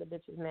bitch another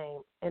bitch's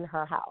name in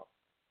her house?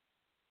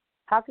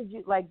 How could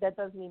you, like, that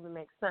doesn't even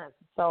make sense.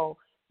 So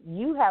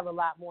you have a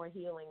lot more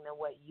healing than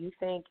what you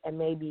think, and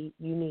maybe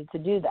you need to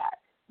do that.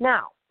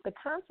 Now, the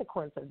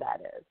consequence of that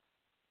is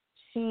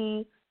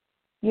she,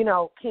 you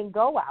know, can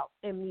go out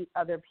and meet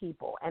other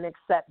people and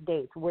accept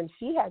dates. When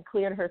she had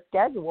cleared her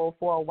schedule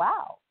for a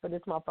while for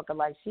this motherfucker,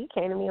 like, she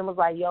came to me and was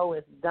like, yo,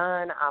 it's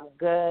done. I'm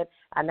good.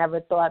 I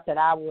never thought that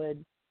I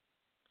would,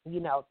 you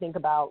know, think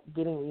about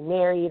getting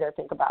remarried or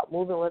think about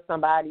moving with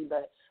somebody,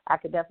 but I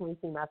could definitely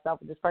see myself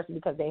with this person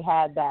because they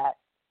had that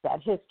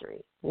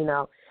history, you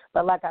know.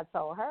 But like I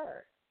told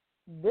her,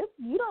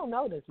 you don't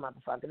know this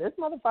motherfucker. This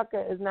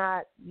motherfucker is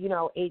not, you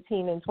know,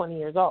 18 and 20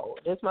 years old.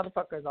 This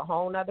motherfucker is a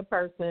whole nother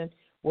person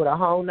with a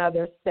whole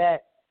nother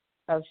set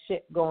of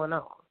shit going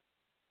on.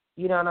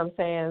 You know what I'm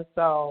saying?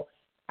 So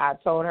I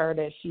told her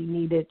that she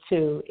needed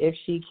to, if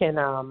she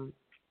can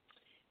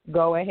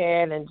go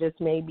ahead and just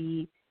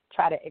maybe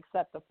try to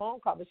accept the phone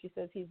call, but she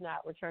says he's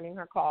not returning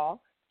her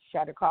call. She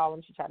tried to call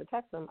him. She tried to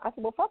text him. I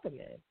said, well, fuck him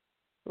then.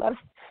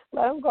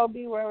 Let him go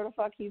be wherever the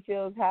fuck he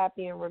feels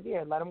happy and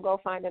revered. Let him go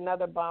find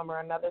another bum or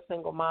another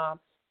single mom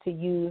to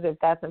use if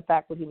that's in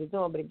fact what he was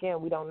doing. But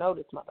again, we don't know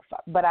this motherfucker.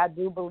 But I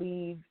do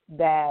believe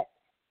that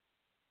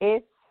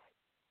if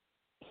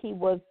he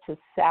was to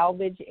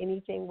salvage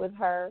anything with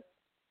her,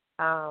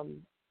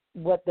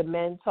 what the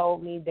men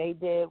told me they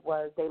did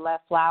was they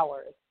left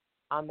flowers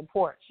on the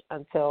porch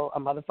until a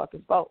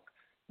motherfucker spoke.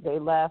 They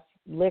left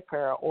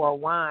liquor or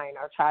wine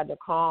or tried to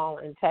call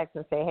and text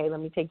and say, hey,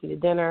 let me take you to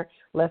dinner.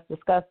 Let's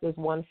discuss this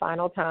one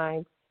final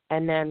time.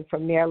 And then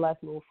from there,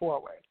 let's move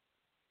forward,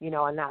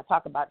 and not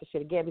talk about the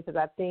shit again, because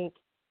I think,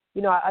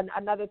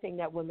 another thing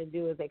that women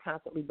do is they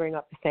constantly bring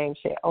up the same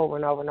shit over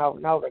and over and over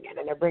and over again,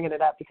 and they're bringing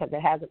it up because it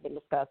hasn't been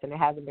discussed and it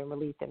hasn't been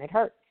released, and it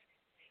hurts.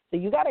 So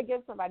you got to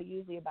give somebody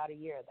usually about a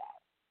year of that,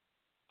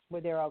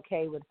 where they're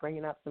okay with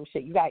bringing up some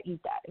shit. You got to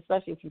eat that,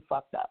 especially if you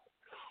fucked up,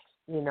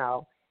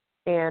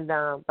 And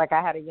like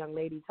I had a young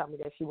lady tell me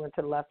that she went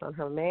to the left on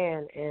her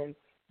man, and,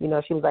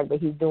 she was like, but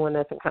he's doing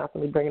this and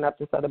constantly bringing up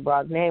this other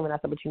broad's name. And I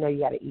said, but you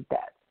got to eat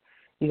that.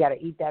 You got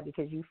to eat that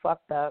because you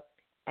fucked up,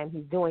 and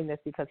he's doing this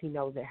because he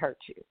knows it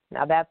hurts you.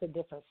 Now, that's a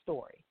different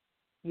story.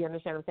 You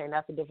understand what I'm saying?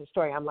 That's a different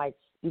story. I'm like,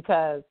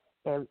 because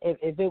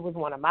if it was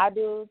one of my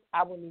dudes,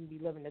 I wouldn't even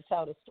be living to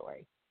tell the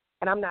story.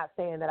 And I'm not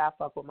saying that I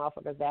fuck with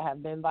motherfuckers that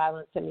have been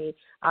violent to me.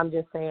 I'm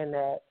just saying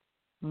that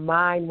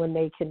mine, when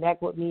they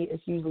connect with me,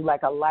 it's usually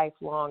like a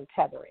lifelong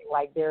tethering.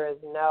 Like there is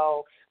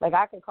no, like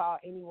I can call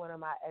any one of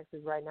my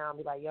exes right now and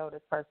be like, yo,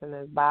 this person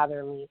is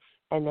bothering me,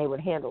 and they would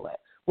handle it.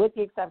 With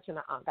the exception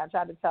of Unc. I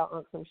tried to tell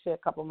Unc some shit a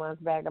couple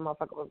months back. The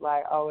motherfucker was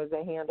like, oh, is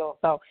it handled?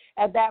 So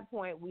at that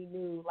point, we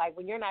knew, like,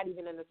 when you're not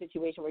even in a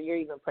situation where you're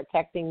even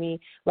protecting me,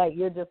 like,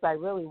 you're just like,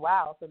 really,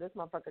 wow, so this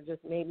motherfucker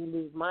just made me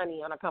lose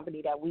money on a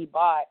company that we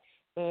bought,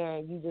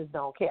 and you just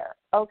don't care.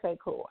 Okay,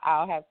 cool.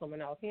 I'll have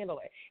someone else handle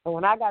it. And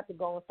when I got to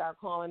go and start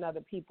calling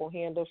other people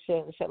handle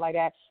shit and shit like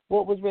that,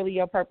 what was really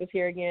your purpose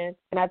here again?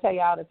 And I tell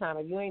you all the time,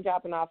 if you ain't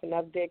dropping off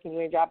enough dick and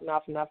you ain't dropping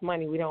off enough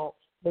money, we don't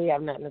really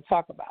have nothing to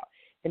talk about.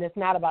 And it's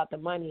not about the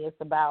money. It's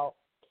about,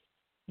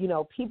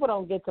 people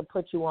don't get to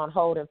put you on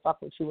hold and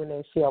fuck with you when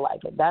they feel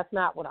like it. That's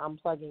not what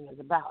Unplugging is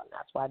about. And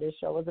that's why this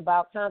show is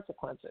about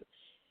consequences.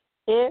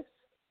 If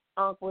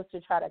Unc was to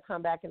try to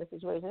come back in the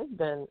situation,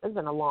 it's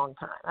been a long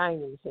time. I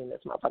ain't even seen this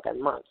motherfucker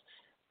in months.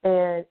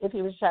 And if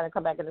he was trying to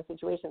come back in the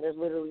situation, there's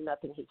literally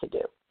nothing he could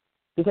do.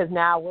 Because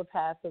now we're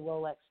past the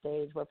Rolex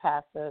stage. We're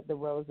past the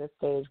roses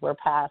stage. We're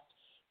past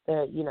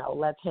the,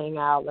 let's hang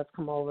out, let's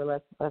come over,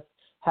 let's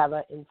have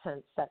an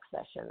intense sex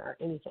session or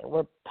anything.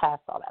 We're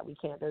past all that. We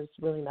can't. There's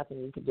really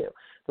nothing we can do.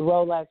 The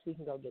Rolex, we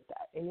can go get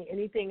that.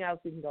 Anything else,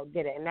 we can go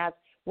get it. And that's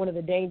one of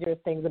the dangerous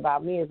things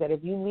about me, is that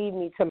if you leave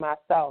me to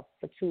myself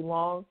for too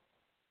long,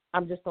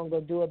 I'm just going to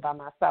go do it by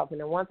myself. And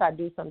then once I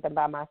do something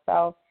by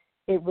myself,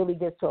 it really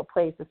gets to a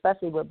place,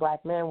 especially with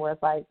black men, where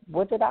it's like,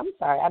 I'm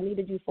sorry, I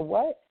needed you for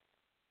what?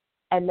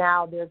 And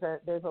now there's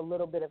a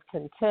little bit of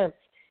contempt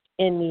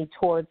in me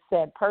towards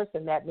said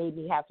person that made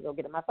me have to go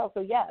get it myself.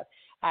 So, yes,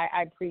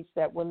 I preach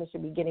that women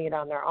should be getting it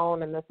on their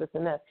own and this,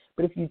 and this.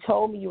 But if you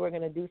told me you were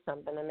going to do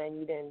something and then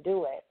you didn't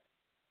do it,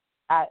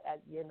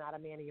 you're not a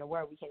man of your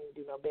word. We can't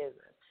even do no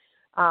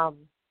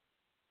business.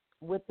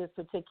 With this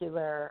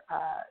particular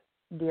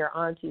Dear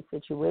Auntie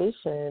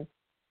situation,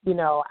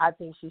 I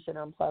think she should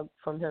unplug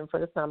from him for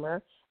the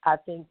summer. I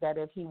think that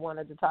if he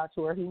wanted to talk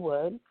to her, he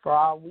would. For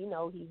all we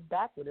know, he's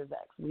back with his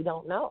ex. We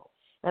don't know.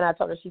 And I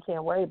told her she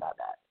can't worry about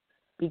that,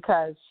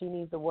 because she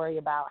needs to worry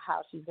about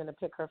how she's going to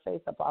pick her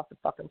face up off the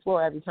fucking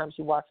floor every time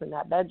she walks in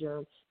that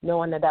bedroom,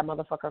 knowing that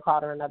motherfucker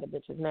called her another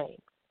bitch's name.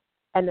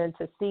 And then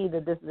to see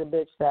that this is a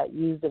bitch that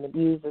used and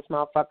abused this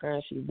motherfucker,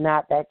 and she's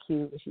not that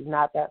cute, and she's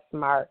not that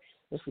smart,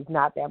 and she's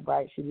not that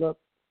bright. She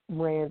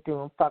ran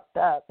through and fucked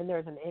up, and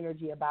there's an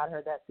energy about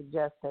her that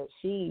suggests that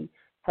she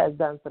has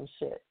done some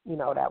shit,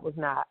 that was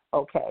not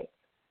okay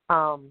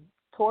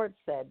towards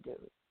said dude.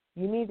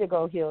 You need to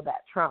go heal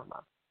that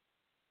trauma.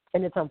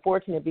 And it's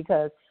unfortunate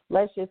because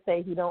let's just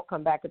say he don't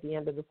come back at the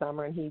end of the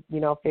summer and he,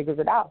 figures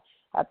it out.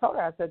 I told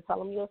her, I said,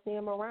 tell him you'll see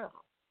him around.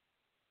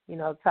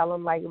 Tell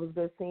him like it was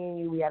good seeing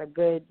you. We had a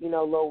good,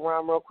 little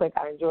run real quick.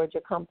 I enjoyed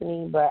your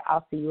company, but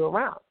I'll see you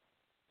around.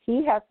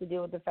 He has to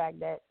deal with the fact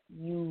that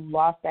you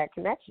lost that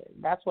connection.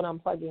 That's what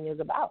Unplugging is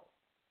about.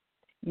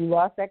 You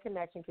lost that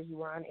connection because you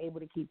were unable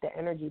to keep the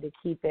energy, to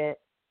keep it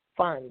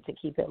fun, to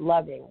keep it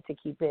loving, to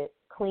keep it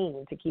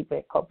clean, to keep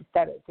it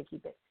copacetic, to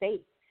keep it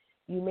safe.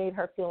 You made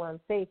her feel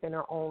unsafe in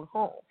her own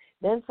home,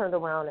 then turned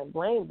around and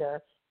blamed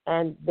her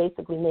and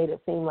basically made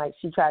it seem like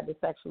she tried to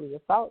sexually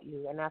assault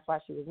you, and that's why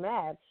she was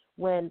mad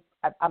when,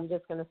 I'm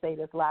just going to say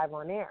this live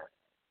on air,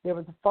 there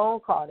was a phone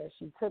call that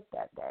she took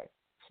that day,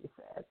 she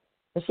said.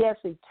 And she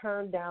actually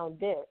turned down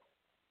dick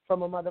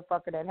from a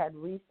motherfucker that had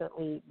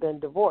recently been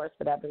divorced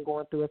but had been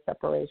going through a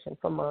separation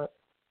for months.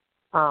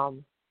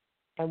 And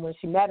when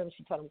she met him,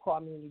 she told him,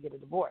 call me when you get a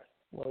divorce.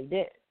 Well, he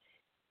did.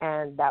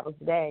 And that was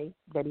the day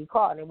that he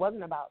called. And it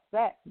wasn't about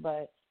sex,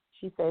 but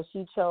she said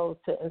she chose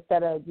to,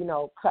 instead of,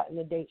 cutting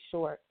the date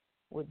short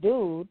with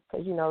dude,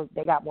 because,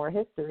 they got more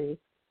history,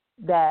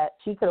 that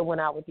she could have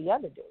went out with the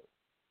other dude,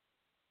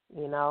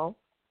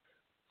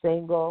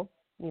 single,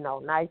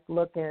 nice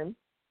looking,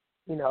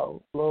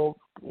 little,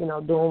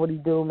 doing what he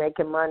do,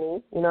 making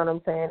money, you know what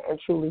I'm saying, and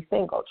truly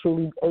single,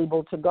 truly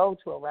able to go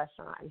to a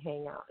restaurant and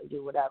hang out and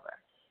do whatever.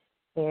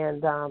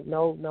 And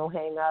no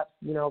hang-ups,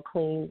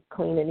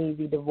 clean and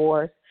easy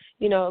divorce.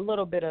 A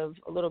little bit of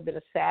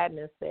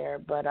sadness there,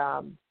 but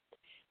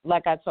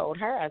like I told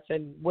her, I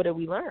said, what did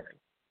we learn?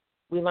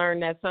 We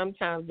learned that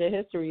sometimes the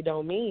history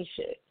don't mean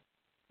shit.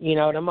 You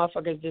know, the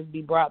motherfuckers just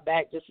be brought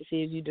back just to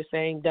see if you the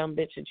same dumb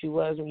bitch that you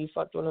was when you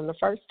fucked with them the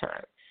first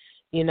time.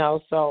 You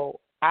know,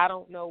 so I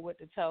don't know what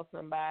to tell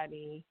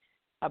somebody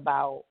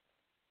about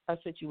a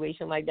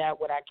situation like that.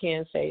 What I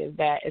can say is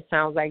that it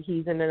sounds like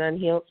he's in an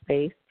unhealed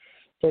space.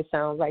 It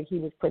sounds like he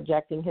was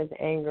projecting his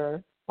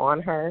anger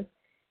on her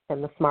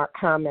and the smart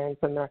comments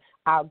and the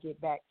I'll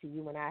get back to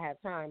you when I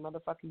have time.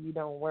 Motherfucker, you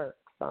don't work.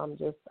 So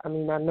I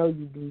know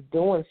you be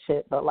doing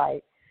shit, but,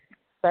 like,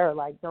 sir,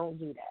 like, don't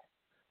do that.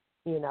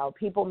 You know,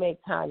 people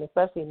make time,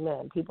 especially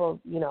men.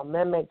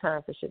 Men make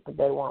time for shit that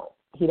they want.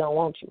 He don't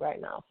want you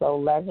right now. So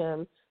let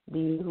him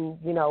be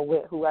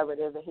with whoever it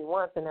is that he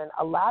wants. And then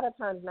a lot of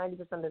times, 90%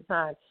 of the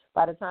time,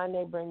 by the time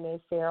they bring their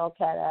feral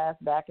cat ass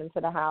back into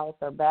the house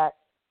or back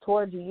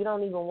towards you, you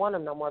don't even want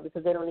them no more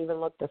because they don't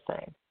even look the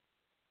same.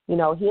 You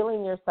know,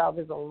 healing yourself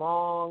is a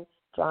long,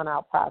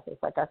 drawn-out process.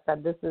 Like I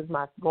said, this is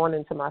going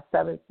into my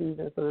 7th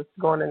season, so this is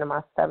going into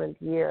my 7th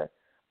year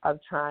of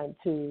trying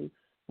to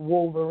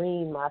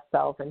Wolverine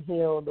myself and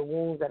heal the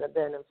wounds that have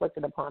been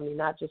inflicted upon me,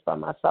 not just by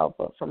myself,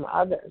 but from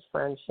others,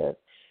 friendships,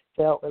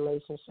 failed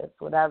relationships,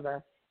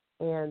 whatever.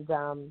 And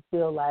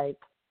feel like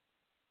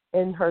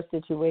in her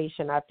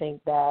situation, I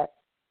think that,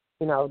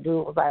 dude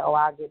was like, oh,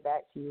 I'll get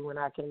back to you when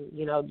I can,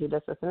 do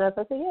this, and this.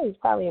 I said, yeah, he's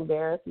probably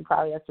embarrassed. He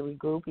probably has to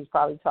regroup. He's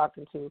probably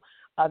talking to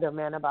other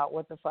men about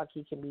what the fuck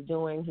he can be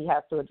doing. He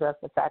has to address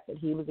the fact that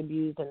he was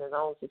abused in his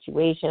own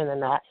situation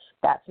and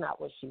that's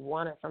not what she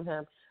wanted from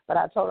him. But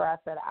I told her, I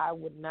said, I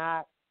would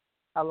not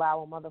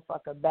allow a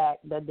motherfucker back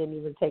that didn't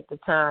even take the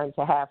time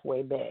to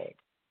halfway beg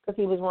because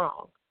he was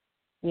wrong.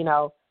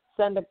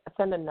 Send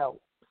a note,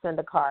 send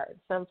a card,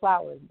 send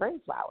flowers, bring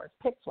flowers,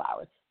 pick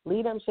flowers.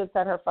 Leave them shits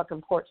at her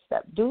fucking porch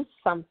step. Do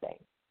something.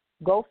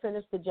 Go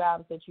finish the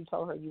jobs that you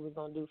told her you was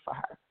going to do for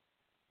her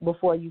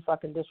before you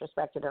fucking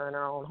disrespected her in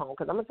her own home.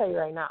 Because I'm going to tell you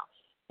right now,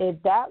 if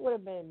that would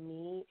have been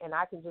me, and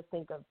I can just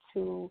think of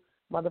 2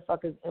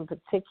 motherfuckers in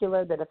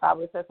particular that if I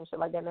would have said some shit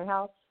like that in their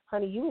house,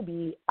 honey, you would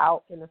be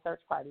out in the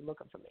search party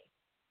looking for me.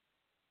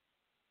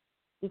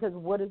 Because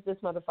what is this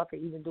motherfucker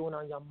even doing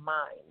on your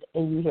mind?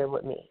 And you here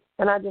with me.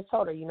 And I just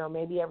told her,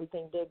 maybe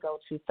everything did go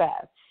too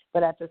fast.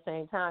 But at the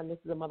same time, this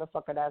is a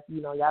motherfucker that's,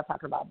 y'all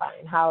talking about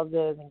buying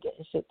houses and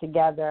getting shit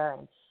together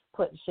and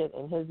putting shit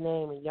in his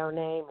name and your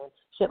name and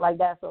shit like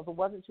that. So if it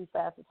wasn't too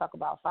fast to talk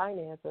about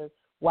finances,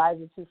 why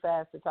is it too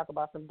fast to talk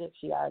about some dick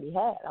she already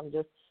had?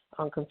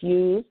 I'm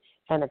confused,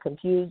 and a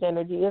confused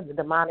energy is a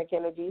demonic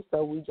energy.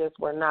 So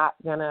we're not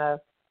gonna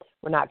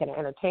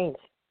entertain it.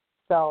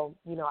 So,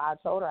 I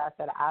told her, I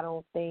said, I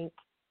don't think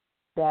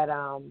that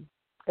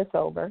it's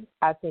over.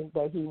 I think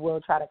that he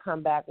will try to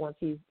come back once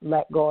he's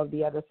let go of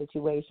the other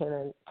situation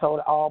and told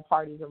all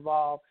parties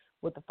involved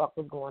what the fuck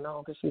was going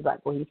on. Because she's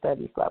like, well, he said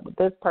he slept with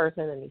this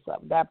person and he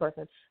slept with that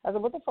person. I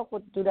said, what the fuck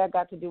do that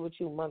got to do with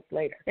you months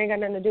later? It ain't got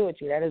nothing to do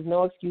with you. That is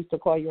no excuse to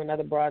call you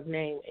another broad's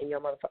name in your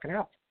motherfucking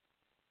house.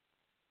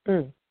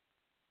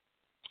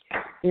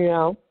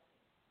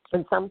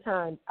 And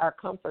sometimes our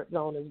comfort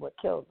zone is what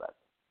kills us.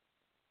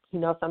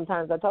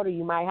 Sometimes I told her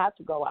you might have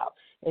to go out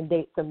and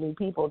date some new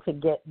people to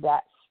get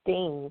that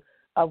sting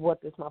of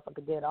what this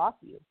motherfucker did off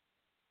you.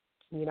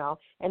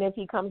 And if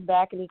he comes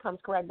back and he comes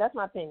correct, that's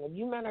my thing. If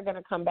you men are going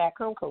to come back,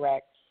 come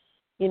correct.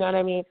 You know what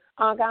I mean?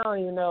 I don't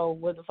even know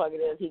what the fuck it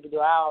is he could do.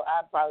 I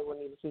probably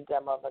wouldn't even speak to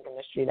that motherfucker in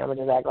the street. I'm going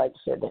to just act like the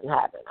shit didn't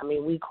happen. I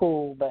mean, we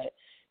cool, but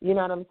you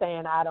know what I'm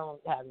saying? I don't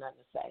have nothing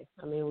to say.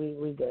 I mean,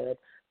 we good.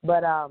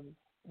 But,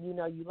 you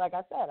like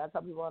I said, I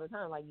tell people all the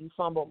time, like, you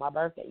fumbled my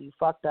birthday. You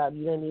fucked up.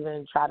 You didn't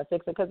even try to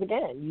fix it because,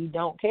 again, you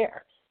don't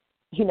care.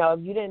 If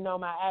you didn't know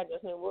my address,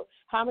 then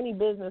how many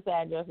business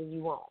addresses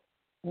you want?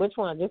 Which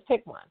one? Just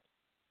pick one.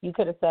 You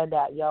could have said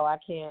that, I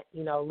can't,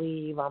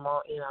 leave. I'm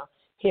on,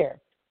 here.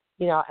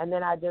 And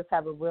then I just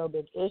have a real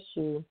big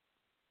issue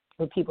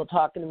with people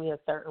talking to me a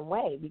certain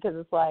way because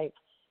it's like,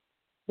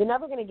 you're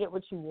never going to get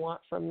what you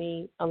want from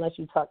me unless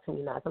you talk to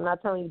me nice. I'm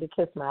not telling you to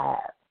kiss my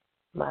ass.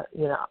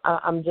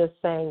 I'm just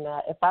saying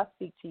that if I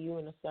speak to you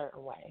in a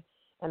certain way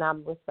and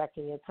I'm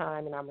respecting your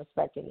time and I'm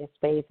respecting your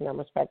space and I'm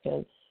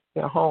respecting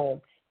your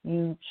home,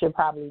 you should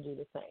probably do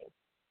the same.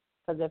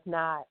 Because if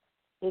not,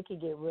 it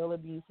could get real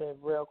abusive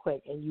real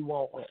quick and you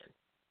won't win.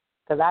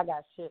 Because I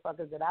got shit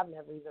fuckers that I've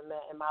never even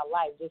met in my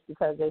life just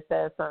because they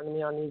said something to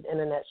me on these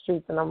internet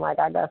streets and I'm like,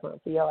 I got something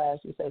for your ass,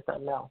 you say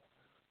something else.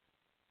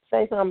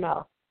 Say something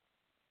else.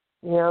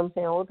 You know what I'm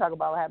saying? We'll talk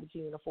about what happened to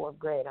you in the 4th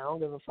grade. I don't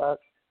give a fuck.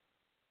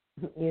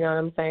 You know what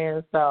I'm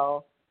saying?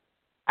 So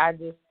I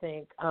just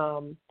think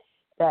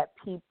that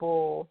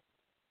people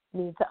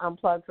need to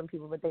unplug from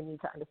people, but they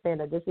need to understand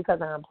that just because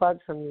I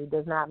unplugged from you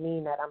does not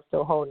mean that I'm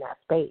still holding that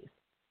space.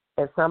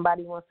 If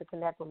somebody wants to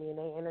connect with me and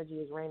their energy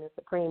is reigning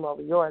supreme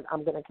over yours,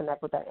 I'm going to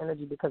connect with that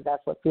energy because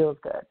that's what feels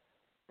good.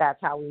 That's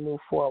how we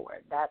move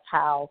forward. That's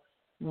how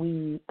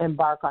we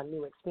embark on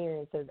new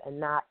experiences and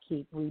not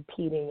keep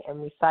repeating and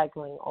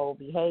recycling old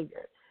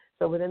behaviors.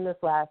 So within this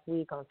last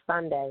week on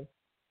Sunday,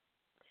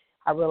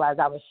 I realized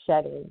I was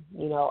shedding,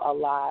 a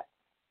lot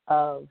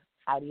of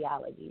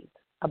ideologies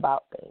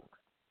about things.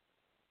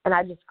 And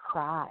I just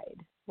cried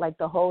like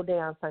the whole day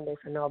on Sunday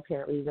for no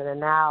apparent reason. And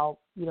now,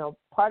 you know,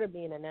 part of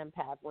being an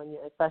empath,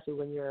 especially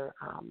when you're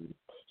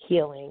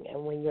healing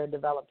and when you're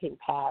developing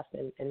past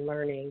and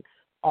learning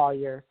all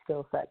your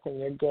skill sets and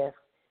your gifts,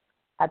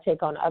 I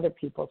take on other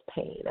people's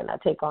pain, and I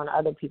take on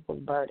other people's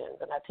burdens,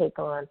 and I take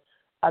on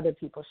other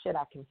people's shit.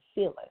 I can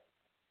feel it,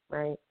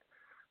 right?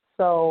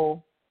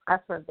 So I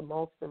spent the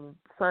most of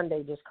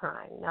Sunday just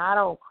crying. Now, I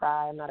don't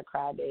cry. I'm not a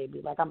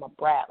crybaby. Like, I'm a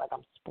brat. Like,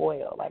 I'm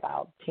spoiled. Like,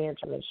 I'll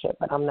tantrum and shit,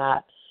 but I'm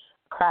not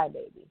a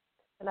crybaby.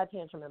 And I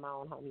tantrum in my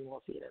own home. You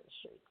won't see it in the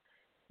street.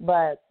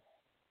 But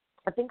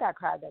I think I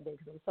cried that day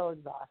because I'm so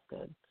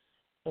exhausted.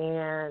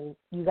 And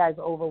you guys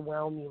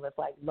overwhelm me with,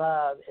 like,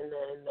 love and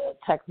the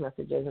text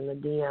messages and the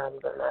DMs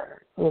and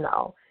the, you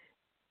know,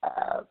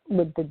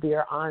 with the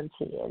dear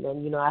auntie. And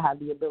then, you know, I have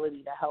the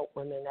ability to help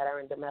women that are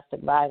in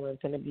domestic violence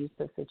and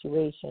abusive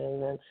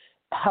situations, and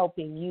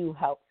helping you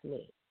helps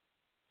me.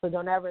 So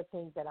don't ever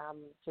think that I'm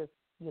just,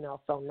 you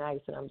know, so nice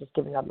and I'm just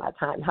giving up my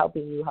time.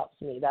 Helping you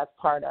helps me. That's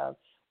part of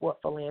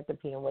what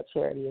philanthropy and what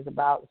charity is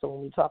about. So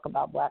when we talk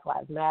about Black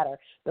Lives Matter,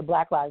 the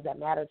Black lives that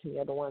matter to me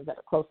are the ones that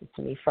are closest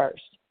to me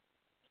first.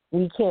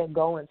 We can't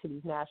go into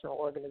these national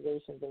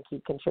organizations and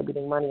keep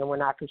contributing money, and we're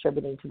not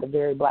contributing to the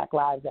very Black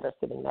lives that are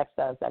sitting next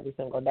to us every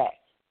single day.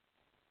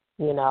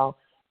 You know,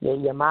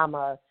 your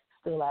mama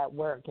still at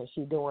work and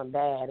she doing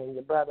bad, and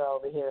your brother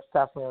over here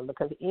suffering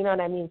because, you know what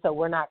I mean? So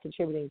we're not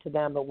contributing to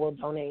them, but we'll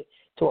donate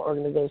to an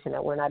organization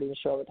that we're not even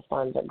sure where the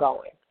funds are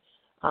going.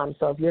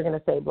 So if you're going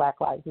to say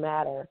Black Lives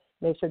Matter,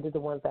 make sure that the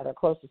ones that are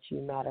closest to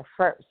you matter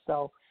first.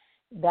 So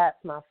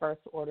that's my first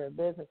order of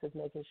business, is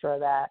making sure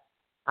that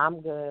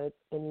I'm good,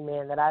 any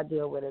man that I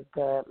deal with is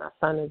good, my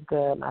son is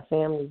good, my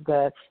family's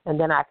good, and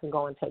then I can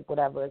go and take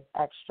whatever is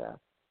extra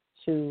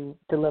to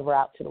deliver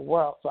out to the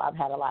world. So I've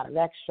had a lot of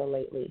extra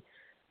lately.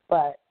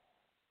 But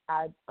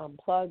I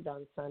unplugged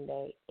on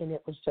Sunday, and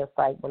it was just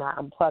like when I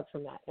unplugged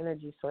from that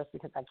energy source,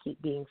 because I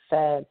keep being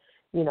fed,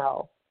 you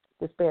know,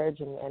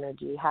 disparaging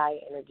energy, high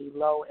energy,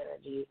 low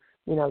energy,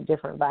 you know,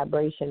 different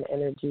vibration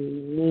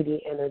energy,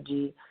 needy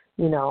energy,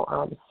 you know,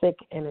 sick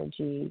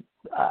energy,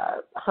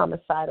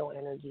 homicidal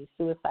energy,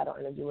 suicidal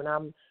energy. When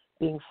I'm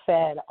being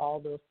fed all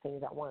those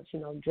things at once, you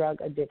know, drug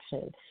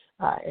addiction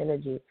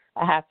energy,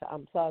 I have to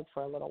unplug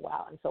for a little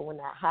while. And so when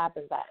that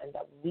happens, I end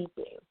up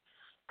weeping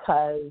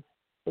because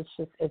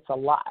it's a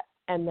lot.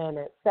 And then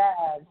it's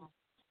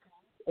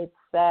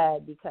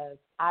sad because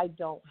I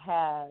don't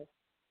have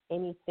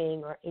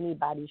anything or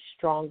anybody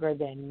stronger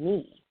than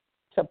me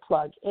to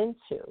plug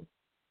into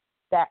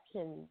that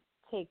can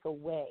take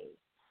away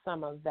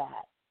some of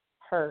that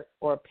hurt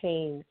or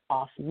pain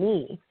off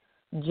me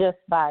just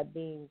by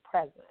being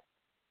present.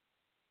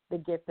 The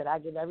gift that I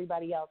give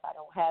everybody else, I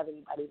don't have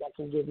anybody that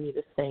can give me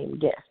the same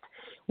gift,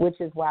 which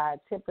is why I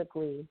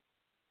typically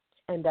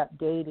end up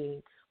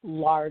dating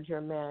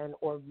larger men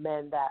or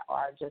men that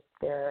are just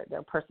their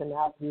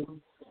personalities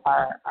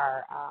are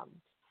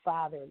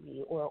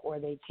fatherly, or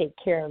they take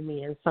care of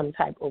me in some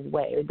type of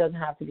way. It doesn't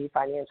have to be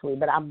financially,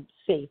 but I'm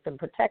safe and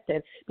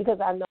protected because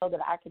I know that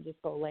I could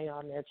just go lay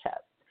on their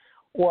chest,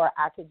 or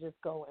I could just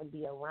go and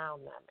be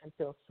around them and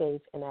feel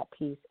safe and at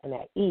peace and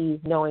at ease,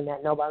 knowing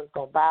that nobody's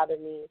going to bother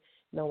me.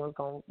 No one's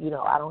going to,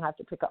 I don't have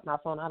to pick up my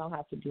phone. I don't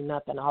have to do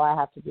nothing. All I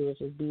have to do is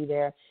just be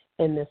there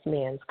in this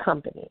man's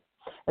company.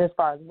 And as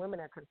far as women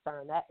are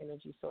concerned, that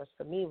energy source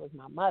for me was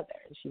my mother,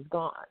 and she's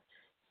gone.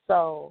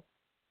 So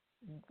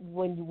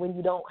when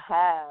you don't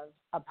have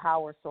a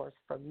power source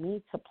for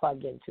me to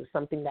plug into,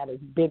 something that is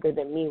bigger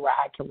than me where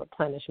I can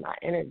replenish my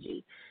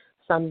energy,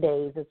 some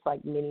days it's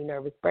like mini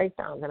nervous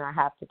breakdowns, and I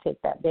have to take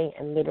that day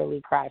and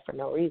literally cry for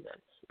no reason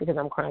because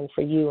I'm crying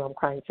for you, I'm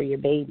crying for your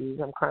babies,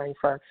 I'm crying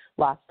for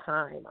lost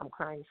time, I'm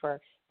crying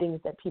for things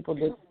that people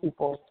did to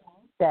people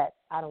that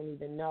I don't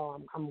even know.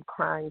 I'm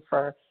crying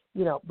for,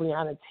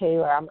 Breonna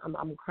Taylor.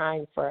 I'm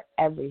crying for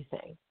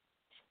everything.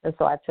 And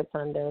so I took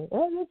Sunday.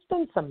 It's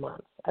been some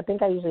months. I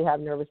think I usually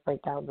have nervous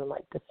breakdowns in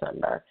like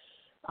December,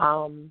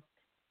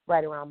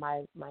 right around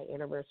my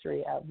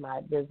anniversary of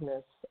my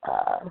business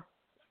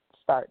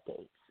start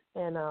dates.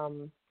 And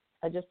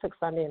I just took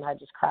Sunday and I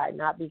just cried,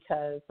 not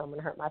because someone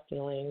hurt my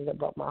feelings or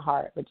broke my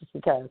heart, but just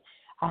because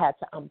I had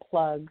to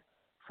unplug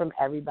from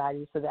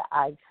everybody so that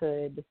I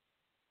could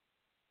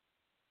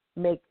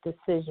make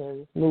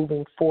decisions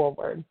moving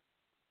forward,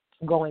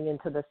 going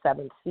into the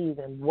 7th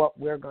season, what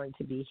we're going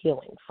to be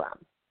healing from.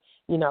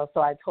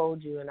 So I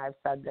told you, and I've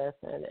said this,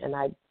 and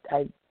I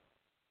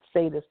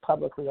say this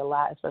publicly a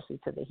lot, especially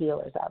to the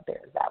healers out there,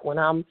 is that when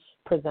I'm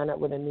presented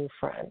with a new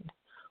friend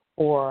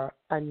or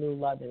a new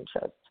love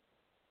interest,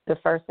 the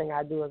first thing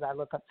I do is I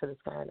look up to the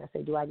sky and I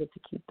say, do I get to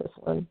keep this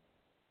one?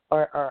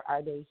 Or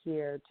are they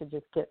here to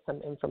just get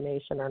some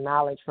information or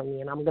knowledge from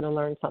me, and I'm going to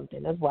learn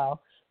something as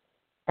well?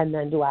 And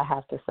then do I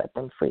have to set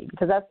them free?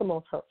 Because that's the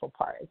most hurtful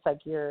part. It's like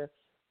you're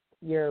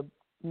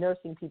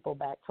nursing people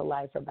back to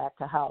life or back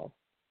to health,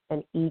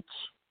 and each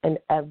and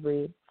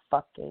every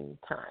fucking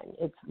time.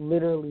 It's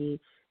literally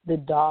the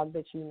dog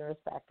that you nurse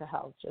back to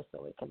health just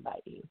so it can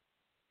bite you.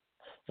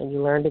 and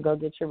you learn to go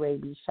get your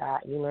rabies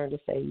shot, and you learn to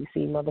say, you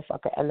see,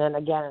 motherfucker. And then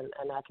again,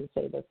 and I can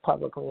say this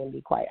publicly and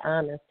be quite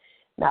honest,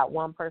 not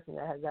one person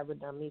that has ever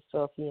done me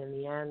filthy in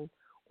the end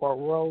or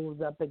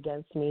rose up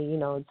against me, you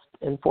know, it's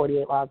in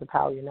 48 Laws of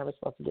Power, you're never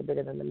supposed to get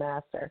bigger than the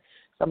master.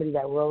 Somebody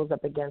that rose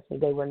up against me,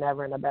 they were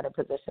never in a better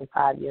position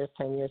 5 years,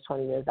 10 years,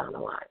 20 years down the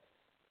line.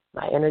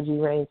 My energy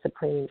reigns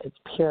supreme. It's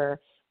pure,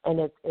 and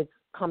it's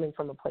coming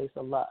from a place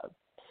of love.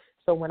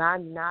 So when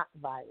I'm not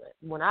violent,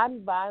 when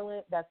I'm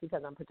violent, that's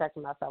because I'm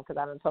protecting myself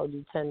because I done told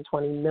you 10,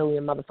 20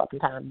 million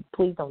motherfucking times,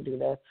 please don't do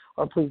this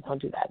or please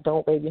don't do that.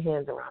 Don't wave your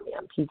hands around me.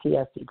 I'm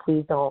PTSD.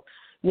 Please don't,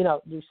 you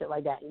know, do shit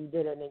like that. And you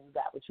did it and then you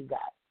got what you got.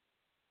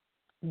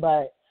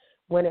 But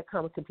when it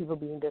comes to people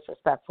being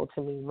disrespectful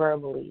to me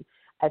verbally,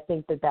 I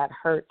think that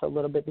hurts a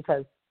little bit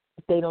because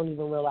they don't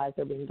even realize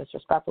they're being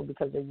disrespectful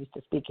because they're used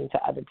to speaking to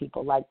other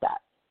people like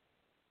that.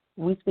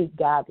 We speak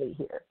godly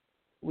here.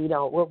 We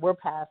don't. We're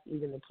past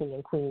even the king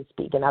and queen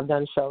speak, and I've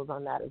done shows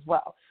on that as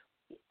well.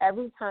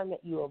 Every time that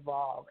you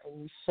evolve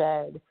and you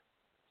shed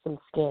some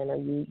skin or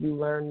you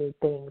learn new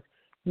things,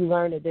 you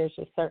learn that there's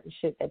just certain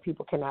shit that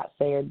people cannot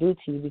say or do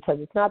to you because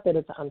it's not that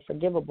it's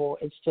unforgivable.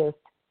 It's just,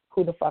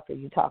 who the fuck are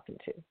you talking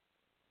to?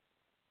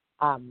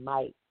 I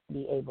might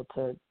be able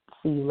to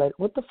see you later.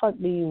 What the fuck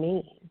do you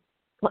mean?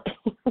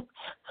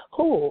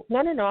 Who?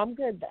 No, I'm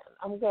good then.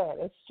 I'm good.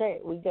 It's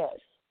straight. We good.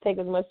 Take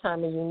as much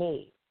time as you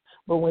need.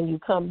 But when you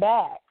come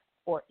back,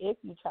 or if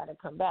you try to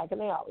come back, and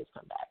they always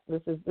come back.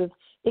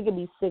 It could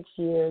be 6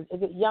 years.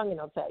 Youngin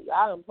will tell you.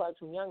 I unplugged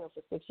from Youngin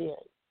for 6 years.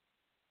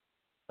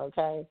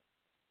 Okay?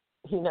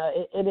 You know,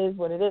 it is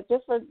what it is.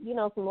 Just for, you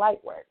know, some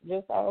light work.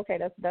 Just, okay,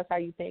 that's how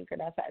you think, or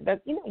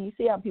you know, you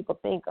see how people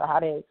think or how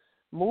they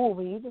move,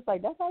 and you just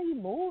like, that's how you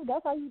move?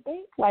 That's how you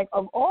think? Like,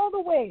 of all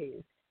the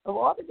ways, of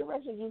all the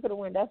directions you could have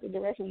went, that's the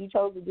direction you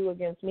chose to do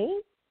against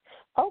me?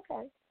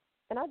 Okay.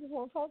 And I just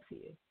won't talk to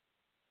you.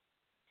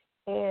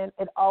 And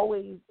it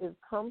always is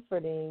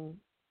comforting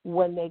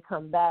when they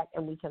come back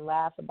and we can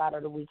laugh about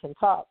it or we can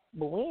talk.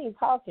 But we ain't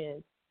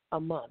talking a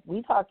month.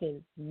 We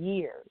talking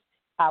years.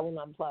 I will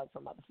unplug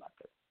from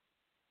motherfuckers.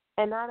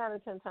 And 9 out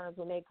of 10 times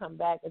when they come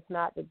back, it's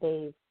not that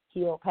they've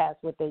healed past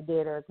what they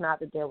did or it's not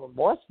that they're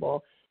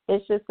remorseful.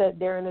 It's just that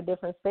they're in a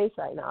different space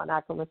right now, and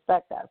I can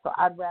respect that. So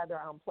I'd rather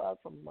unplug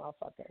from a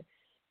motherfucker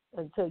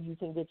until you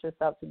can get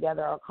yourself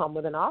together or come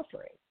with an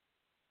offering.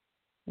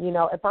 You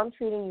know, if I'm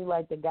treating you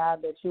like the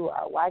God that you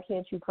are, why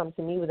can't you come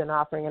to me with an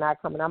offering and I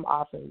come and I'm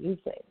offering you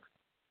things?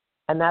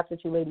 And that's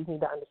what you ladies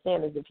need to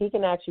understand is if he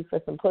can ask you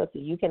for some pussy,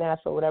 you can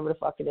ask for whatever the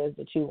fuck it is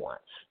that you want.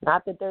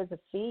 Not that there's a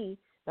fee,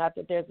 not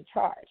that there's a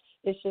charge.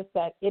 It's just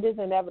that it is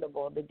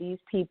inevitable that these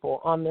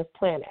people on this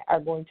planet are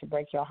going to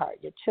break your heart.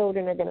 Your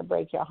children are going to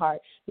break your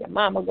heart. Your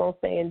mama going to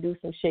say and do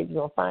some shit.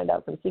 You're going to find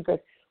out some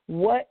secrets.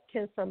 What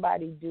can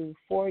somebody do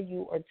for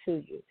you or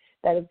to you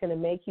that is going to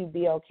make you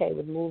be okay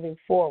with moving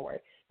forward,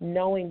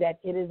 knowing that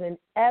it is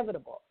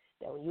inevitable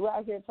that when you're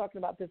out here talking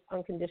about this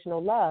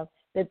unconditional love,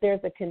 that there's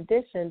a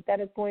condition that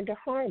is going to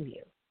harm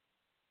you?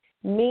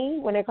 Me,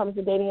 when it comes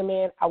to dating a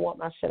man, I want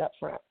my shit up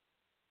front.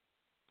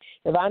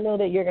 If I know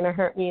that you're going to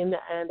hurt me in the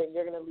end and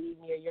you're going to leave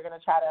me or you're going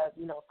to try to,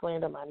 you know,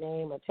 slander my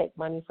name or take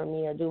money from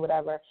me or do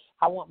whatever,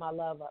 I want my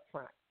love up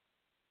front.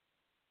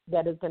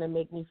 That is going to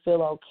make me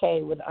feel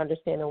okay with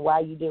understanding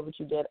why you did what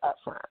you did up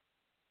front.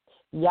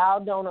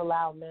 Y'all don't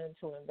allow men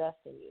to invest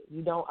in you.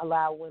 You don't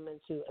allow women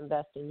to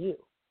invest in you.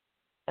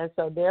 And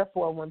so,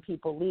 therefore, when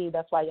people leave,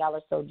 that's why y'all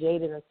are so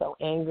jaded and so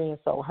angry and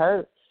so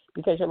hurt,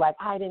 because you're like,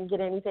 I didn't get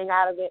anything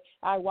out of it.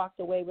 I walked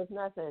away with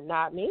nothing.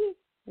 Not me.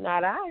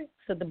 Not I,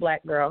 said the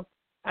black girl.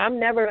 I'm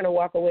never going to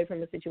walk away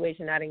from a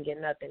situation I didn't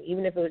get nothing,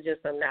 even if it was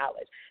just some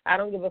knowledge. I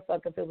don't give a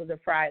fuck if it was a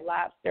fried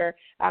lobster.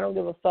 I don't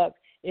give a fuck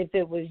if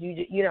it was,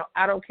 you know,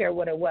 I don't care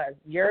what it was.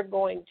 You're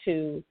going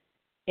to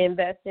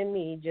invest in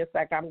me just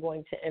like I'm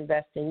going to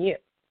invest in you.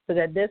 So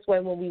that this way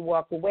when we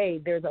walk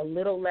away, there's a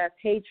little less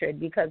hatred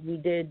because we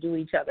did do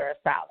each other a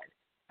solid,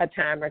 a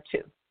time or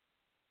two.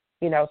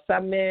 You know,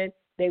 some men,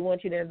 they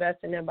want you to invest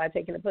in them by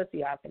taking the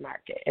pussy off the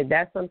market. If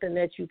that's something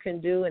that you can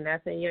do and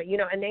that's in your, you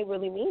know, and they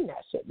really mean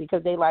that shit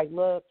because they like,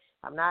 look,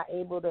 I'm not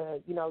able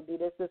to, you know, do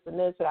this, and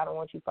this, but I don't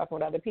want you fucking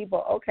with other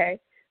people. Okay,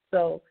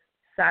 so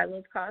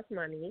silence costs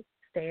money.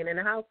 Staying in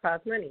the house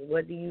costs money.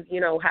 What do you,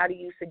 you know, how do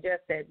you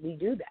suggest that we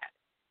do that?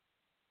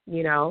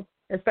 You know,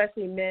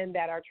 especially men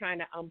that are trying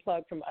to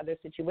unplug from other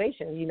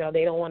situations. You know,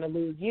 they don't want to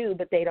lose you,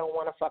 but they don't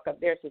want to fuck up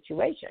their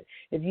situation.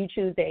 If you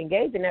choose to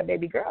engage in that,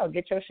 baby girl,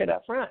 get your shit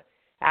up front.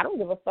 I don't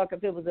give a fuck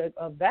if it was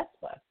a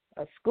Vespa,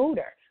 a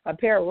scooter, a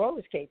pair of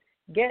roller skates.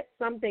 Get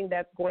something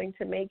that's going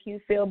to make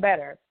you feel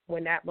better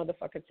when that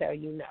motherfucker tell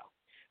you no,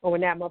 or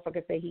when that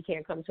motherfucker say he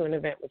can't come to an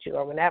event with you,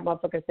 or when that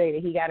motherfucker say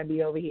that he got to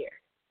be over here.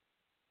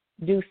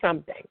 Do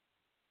something.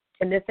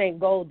 And this ain't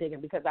gold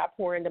digging because I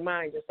pour into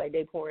mine just like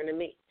they pour into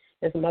me.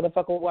 There's a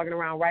motherfucker walking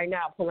around right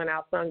now pulling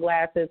out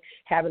sunglasses,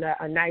 having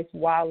a nice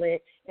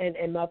wallet, and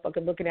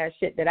motherfucker looking at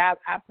shit that I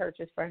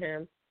purchased for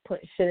him,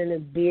 putting shit in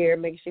his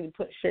beard, making sure he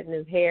put shit in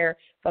his hair,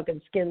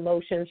 fucking skin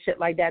lotion, shit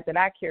like that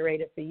I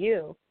curated for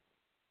you.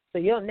 So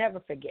you'll never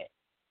forget.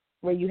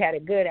 where you had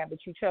it good at, but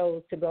you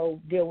chose to go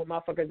deal with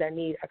motherfuckers that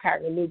need a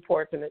carton of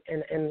Newports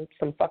and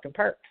some fucking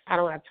perks. I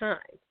don't have time.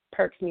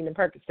 Perks meaning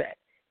Percocet.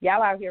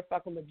 Y'all out here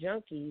fucking with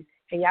junkies,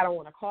 and y'all don't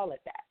want to call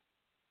it that.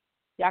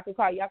 Y'all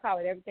call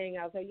it everything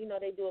else. So, you know,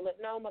 they do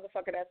a no,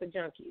 motherfucker, that's a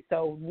junkie.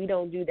 So we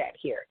don't do that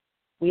here.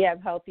 We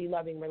have healthy,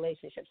 loving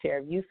relationships here.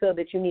 If you feel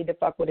that you need to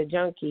fuck with a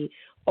junkie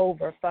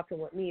over fucking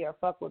with me or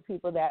fuck with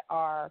people that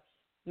are,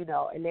 you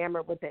know,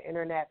 enamored with the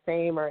internet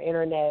fame or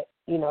internet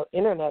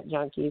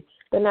junkies,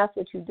 then that's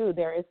what you do.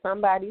 There is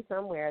somebody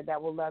somewhere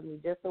that will love me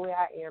just the way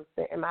I am,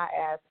 sitting my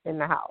ass in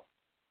the house.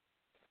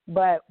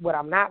 But what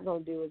I'm not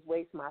going to do is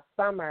waste my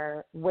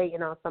summer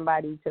waiting on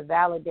somebody to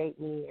validate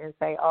me and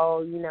say,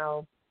 oh, you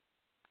know,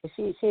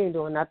 she ain't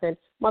doing nothing.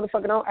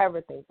 Motherfucker, don't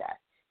ever think that.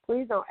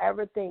 Please don't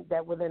ever think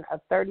that within a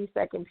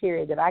 30-second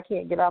period that I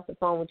can't get off the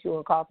phone with you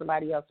and call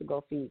somebody else to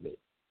go feed me,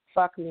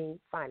 fuck me,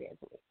 finance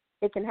me.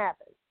 It can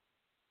happen.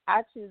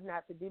 I choose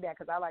not to do that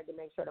because I like to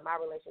make sure that my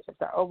relationships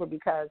are over,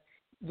 because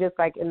just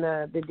like in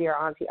the Dear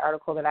Auntie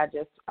article that I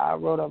just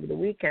wrote over the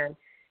weekend,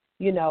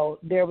 you know,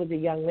 there was a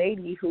young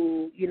lady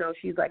who, you know,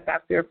 she's like, I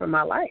fear for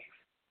my life.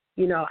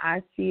 You know,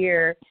 I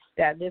fear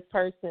that this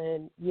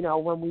person, you know,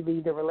 when we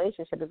leave the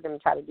relationship is going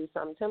to try to do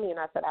something to me. And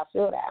I said, I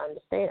feel that. I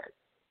understand.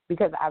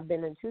 Because I've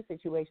been in two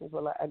situations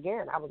where,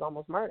 again, I was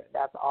almost murdered.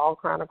 That's all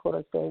chronicled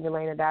in Stay in Your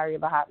Lane, A Diary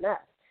of a Hot Mess.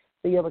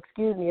 So you'll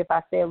excuse me if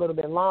I stay a little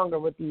bit longer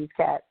with these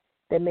cats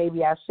than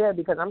maybe I should,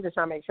 because I'm just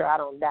trying to make sure I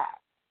don't die.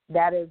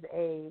 That is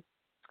a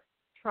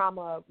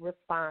trauma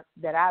response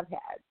that I've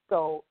had.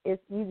 So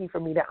it's easy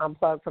for me to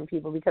unplug from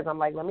people because I'm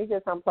like, let me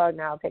just unplug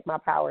now, take my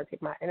power,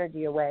 take my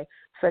energy away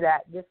so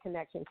that this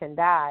connection can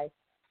die,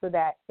 so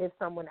that if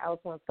someone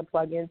else wants to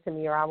plug into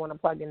me or I want to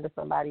plug into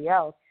somebody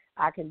else,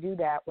 I can do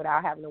that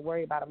without having to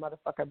worry about a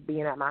motherfucker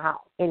being at my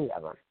house, any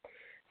of them.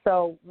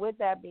 So with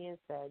that being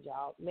said,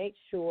 y'all, make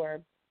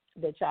sure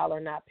that y'all are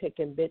not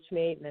picking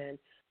bitch-made men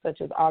such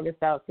as August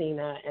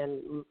Alsina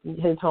and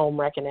his home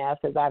wrecking ass,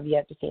 because I've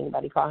yet to see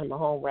anybody call him a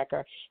home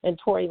wrecker, and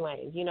Tory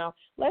Lanez. You know,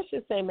 let's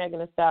just say Megan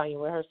Thee Stallion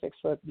with her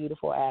 6-foot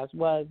beautiful ass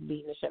was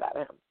beating the shit out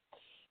of him.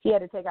 He had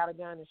to take out a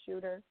gun to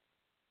shoot her.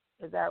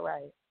 Is that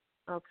right?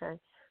 Okay.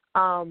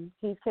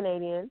 He's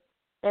Canadian.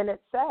 And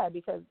it's sad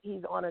because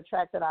he's on a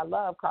track that I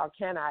love called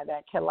Can I,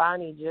 that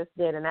Kehlani just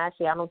did. And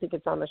actually, I don't think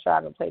it's on the show. I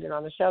haven't played it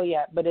on the show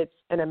yet, but it's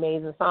an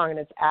amazing song, and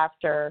it's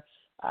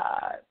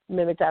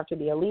mimicked after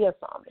the Aaliyah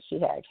song that she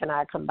had, Can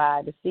I Come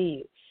By to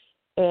See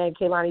You? And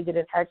Kehlani did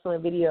an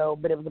excellent video,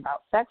 but it was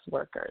about sex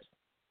workers.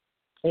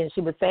 And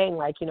she was saying,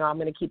 like, you know, I'm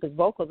going to keep his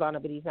vocals on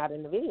it, but he's not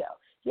in the video.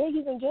 Yeah,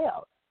 he's in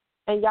jail.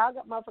 And y'all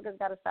motherfuckers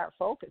got to start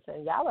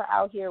focusing. Y'all are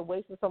out here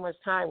wasting so much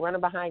time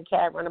running behind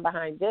Cat, running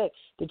behind Dick,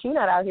 that you're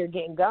not out here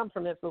getting gum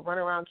from this, but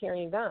running around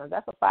carrying guns.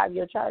 That's a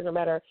 5-year charge no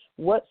matter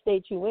what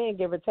state you in,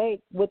 give or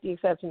take, with the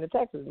exception of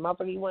Texas.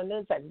 Motherfucker, you wasn't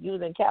in Texas. You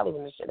was in Cali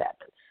when this shit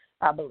happened,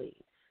 I believe.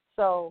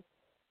 So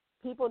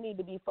people need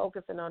to be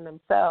focusing on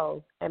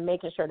themselves and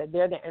making sure that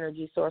they're the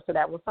energy source so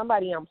that when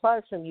somebody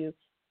unplugs from you,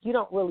 you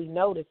don't really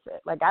notice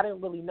it. Like, I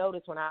didn't really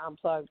notice when I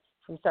unplugged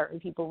from certain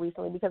people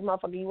recently because,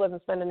 motherfucker, you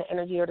wasn't spending the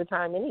energy or the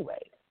time anyways.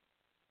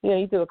 You know,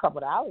 you threw a couple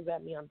of hours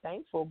at me, I'm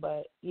thankful,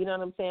 but you know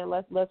what I'm saying?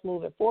 Let's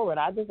move it forward.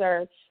 I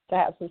deserve to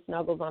have some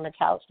snuggles on the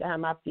couch, to have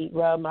my feet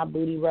rubbed, my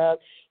booty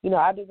rubbed. You know,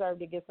 I deserve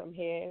to get some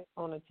hair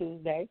on a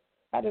Tuesday.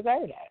 I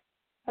deserve that.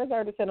 I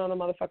deserve to sit on a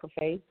motherfucker's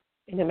face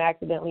and him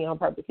accidentally on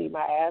purpose eat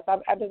my ass.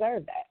 I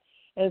deserve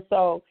that. And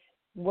so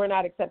we're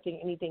not accepting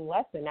anything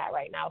less than that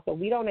right now. So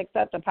we don't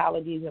accept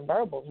apologies and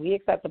verbals. We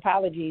accept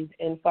apologies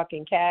in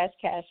fucking cash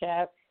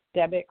app,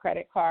 debit,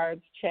 credit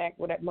cards, check,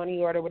 whatever, money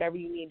order, whatever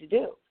you need to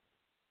do.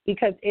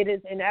 Because it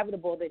is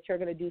inevitable that you're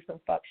going to do some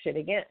fuck shit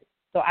again.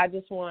 So I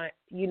just want,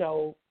 you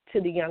know,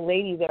 to the young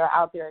ladies that are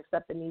out there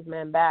accepting these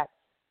men back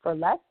for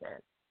less than,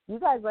 you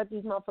guys let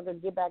these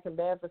motherfuckers get back in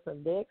bed for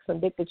some dick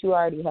that you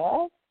already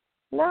have?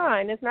 No,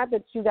 and it's not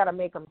that you got to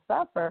make them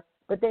suffer,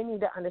 but they need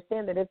to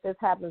understand that if this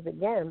happens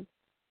again,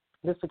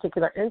 this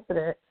particular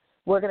incident,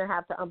 we're going to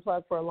have to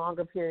unplug for a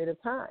longer period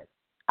of time.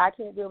 I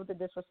can't deal with the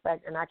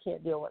disrespect, and I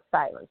can't deal with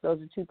silence.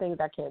 Those are two things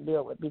I can't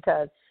deal with,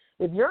 because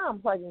if you're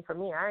unplugging for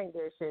me, I ain't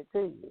doing shit to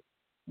you.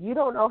 You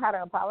don't know how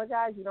to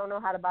apologize. You don't know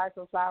how to buy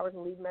some flowers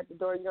and leave them at the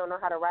door. You don't know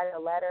how to write a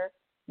letter.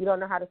 You don't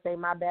know how to say,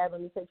 my bad,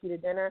 let me take you to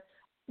dinner.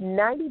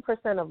 90%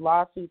 of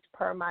lawsuits,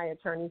 per my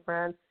attorney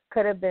friends,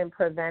 could have been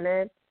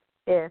prevented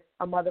if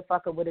a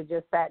motherfucker would have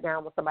just sat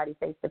down with somebody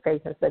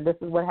face-to-face and said, this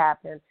is what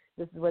happened.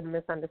 This is where the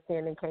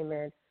misunderstanding came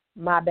in.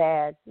 My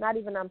bad. Not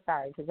even I'm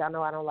sorry, because y'all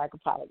know I don't like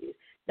apologies.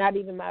 Not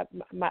even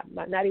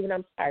not even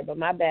I'm sorry, but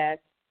my bad.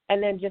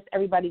 And then just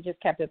everybody just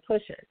kept it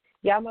pushing.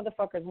 Y'all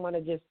motherfuckers want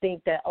to just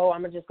think that, oh,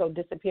 I'm going to just go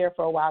disappear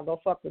for a while, go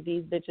fuck with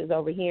these bitches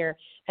over here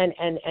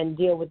and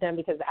deal with them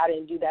because I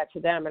didn't do that to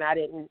them and I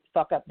didn't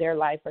fuck up their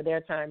life or their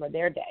time or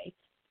their day.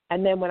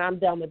 And then when I'm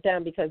done with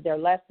them because they're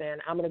less than,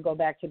 I'm going to go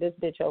back to this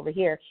bitch over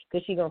here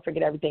because she's going to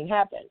forget everything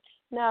happened.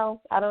 No,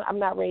 I'm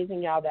not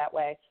raising y'all that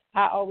way.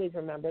 I always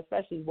remember,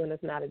 especially when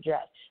it's not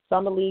addressed. So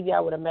I'm going to leave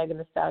y'all with a Megan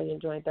Thee Stallion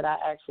joint that I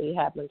actually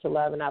happen to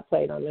love and I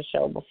played on the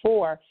show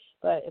before,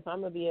 But if I'm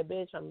going to be a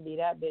bitch, I'm going to be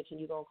that bitch, and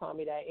you're going to call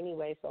me that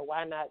anyway. So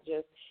why not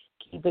just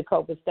keep it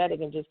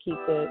copacetic and just keep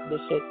the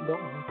shit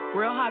going?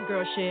 Real hot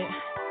girl shit.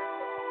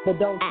 But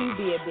don't you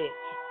be a bitch.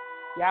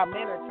 Y'all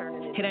men are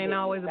turning into It ain't bitches.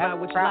 always That's about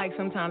what you like.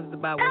 Sometimes it's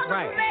about what's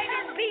right.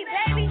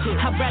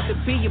 I'd rather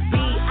be a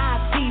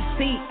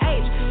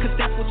B-I-T-C-H, cause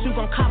that's what you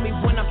gon' call me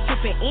when I'm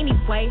trippin'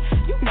 anyway.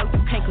 You know you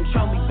can't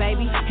control me,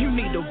 baby. You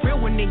need a real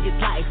one in your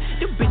life.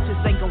 The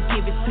bitches ain't gon'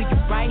 give it to you,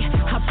 right?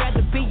 I'd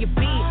rather be a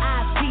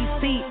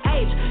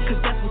B-I-T-C-H, cause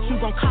that's what you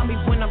gon' call me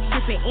when I'm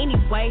trippin'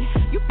 anyway.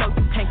 You know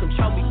you can't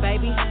control me,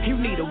 baby. You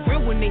need a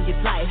real one in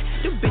your life.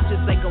 The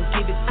bitches ain't gon'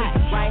 give it to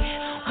you, right?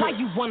 Why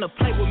you wanna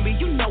play with me?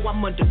 You know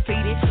I'm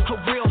undefeated. A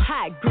real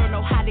hot girl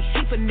know how to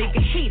keep a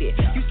nigga heated.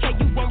 You say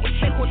you won't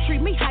respect or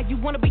treat me how you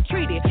wanna be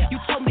treated. You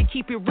told me to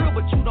keep it real,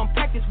 but you don't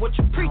practice what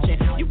you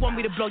preaching. You want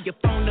me to blow your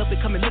phone up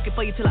and come and looking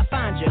for you till I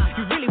find you.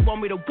 You really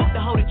want me to whoop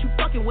the hoe that you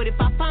fucking with if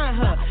I find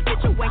her.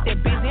 Bitch, you ain't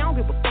that busy. I don't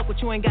give a fuck what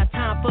you ain't got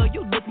time for.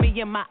 You look me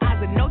in my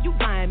eyes and know you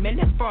lying, man.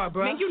 That's far,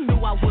 bro. Man, you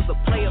knew I was a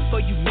player, so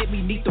you made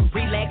me need to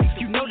relax.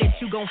 You know that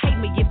you gon' hate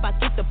me if I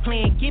get the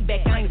plan, get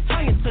back. I ain't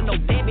turning to no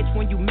damage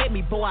when you met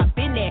me, boy. I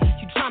been there.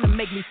 You tryna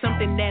make me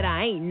something that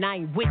I ain't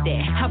with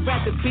that. I'd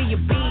rather be a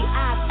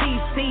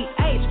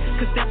B-I-T-C-H,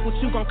 cause that's what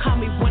you gon' call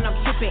me when I'm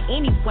trippin'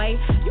 anyway.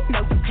 You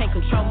know you can't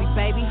control me,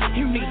 baby.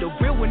 You need a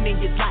real one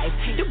in your life.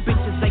 The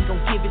bitches ain't gon'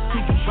 give it to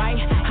you, right?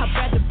 I'd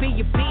rather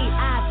be a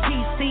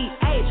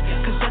B-I-T-C-H,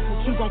 cause that's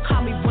what you gon'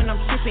 call me when I'm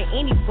trippin'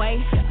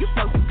 anyway. You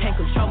know you can't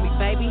control me,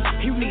 baby.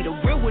 You need a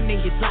real one in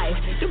your life.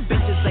 The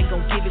bitches ain't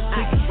gon' give it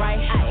to you, right?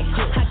 I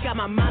got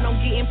my mind on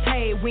getting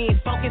paid. We ain't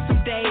spoken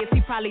some days.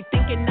 He probably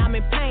thinking I'm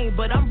in pain,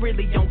 but I'm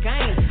really on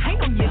game. Ain't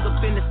no nigga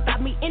finna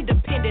stop me.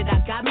 Independent, I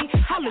got me.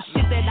 All the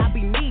shit that I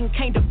be needing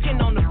can't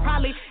depend on the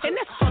probably. And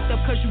that's fucked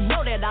up cause you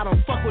know that I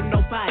don't fuck with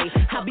nobody.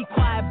 I be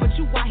quiet, but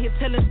you out here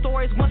telling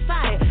stories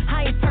one-sided.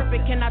 I ain't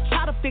perfect and I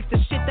try to fix the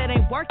shit that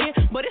ain't working,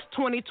 but it's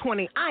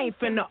 2020. I ain't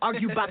finna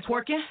argue about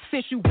twerking.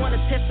 Since you wanna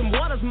test some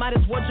waters, might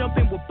as well jump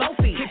in with both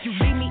feet. If you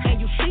leave me and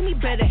you see me,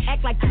 better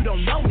act like you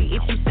don't know me.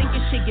 If you think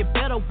your shit get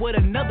better with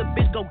another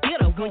bitch, go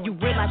get her. When you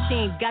realize she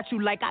ain't got you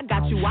like I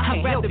got you,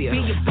 I'd rather be a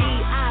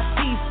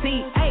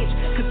B-I-T-C-H,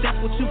 cause that's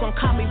what you gon'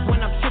 call me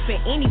when I'm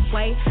trippin'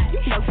 anyway. You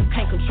know you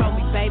can't control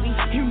me, baby.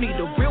 You need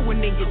a real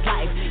one in your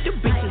life. The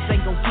bitches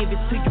ain't gon' give it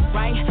to you,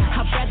 right?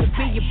 I'd rather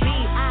be a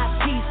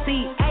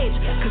B-I-T-C-H,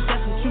 cause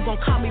that's what you gon'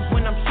 call me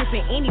when I'm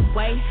trippin'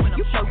 anyway.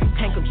 You know you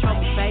can't control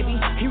me, baby.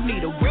 You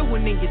need a real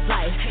one in your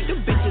life. The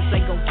bitches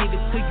ain't gon' give it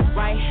to you,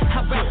 right?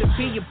 I'd rather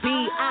be a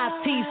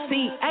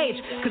B-I-T-C-H,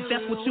 cause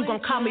that's what you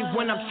gon' call me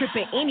when I'm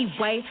trippin'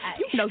 anyway.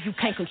 You know you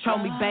can't control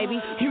me, baby.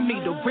 You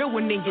need a real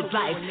one in your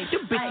life. The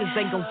bitches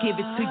ain't gon' give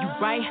it to you,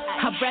 right?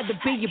 I'd rather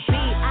be a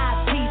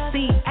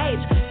B-I-T-C-H.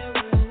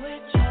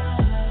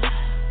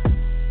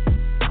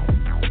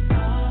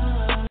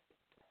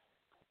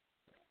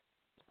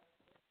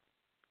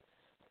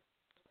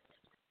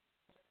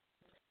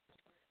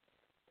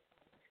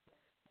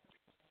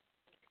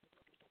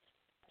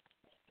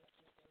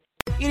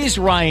 It is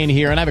Ryan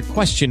here, and I have a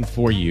question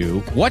for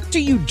you. What do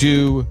you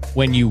do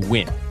when you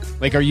win?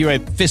 Like, are you a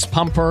fist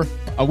pumper,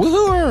 a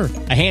woo-hooer,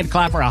 a hand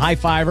clapper, a high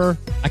fiver?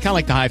 I kind of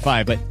like the high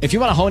five, but if you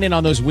want to hone in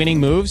on those winning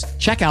moves,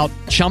 check out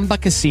Chumba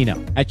Casino.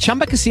 At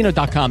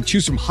ChumbaCasino.com,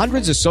 choose from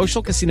hundreds of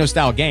social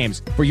casino-style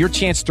games for your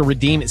chance to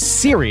redeem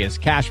serious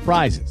cash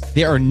prizes.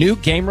 There are new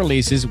game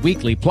releases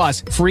weekly,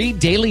 plus free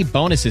daily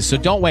bonuses. So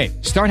don't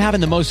wait. Start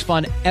having the most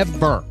fun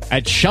ever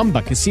at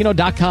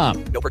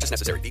ChumbaCasino.com. No purchase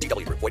necessary.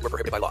 VGW Group. Void where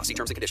prohibited by law. See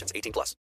terms and conditions. 18+.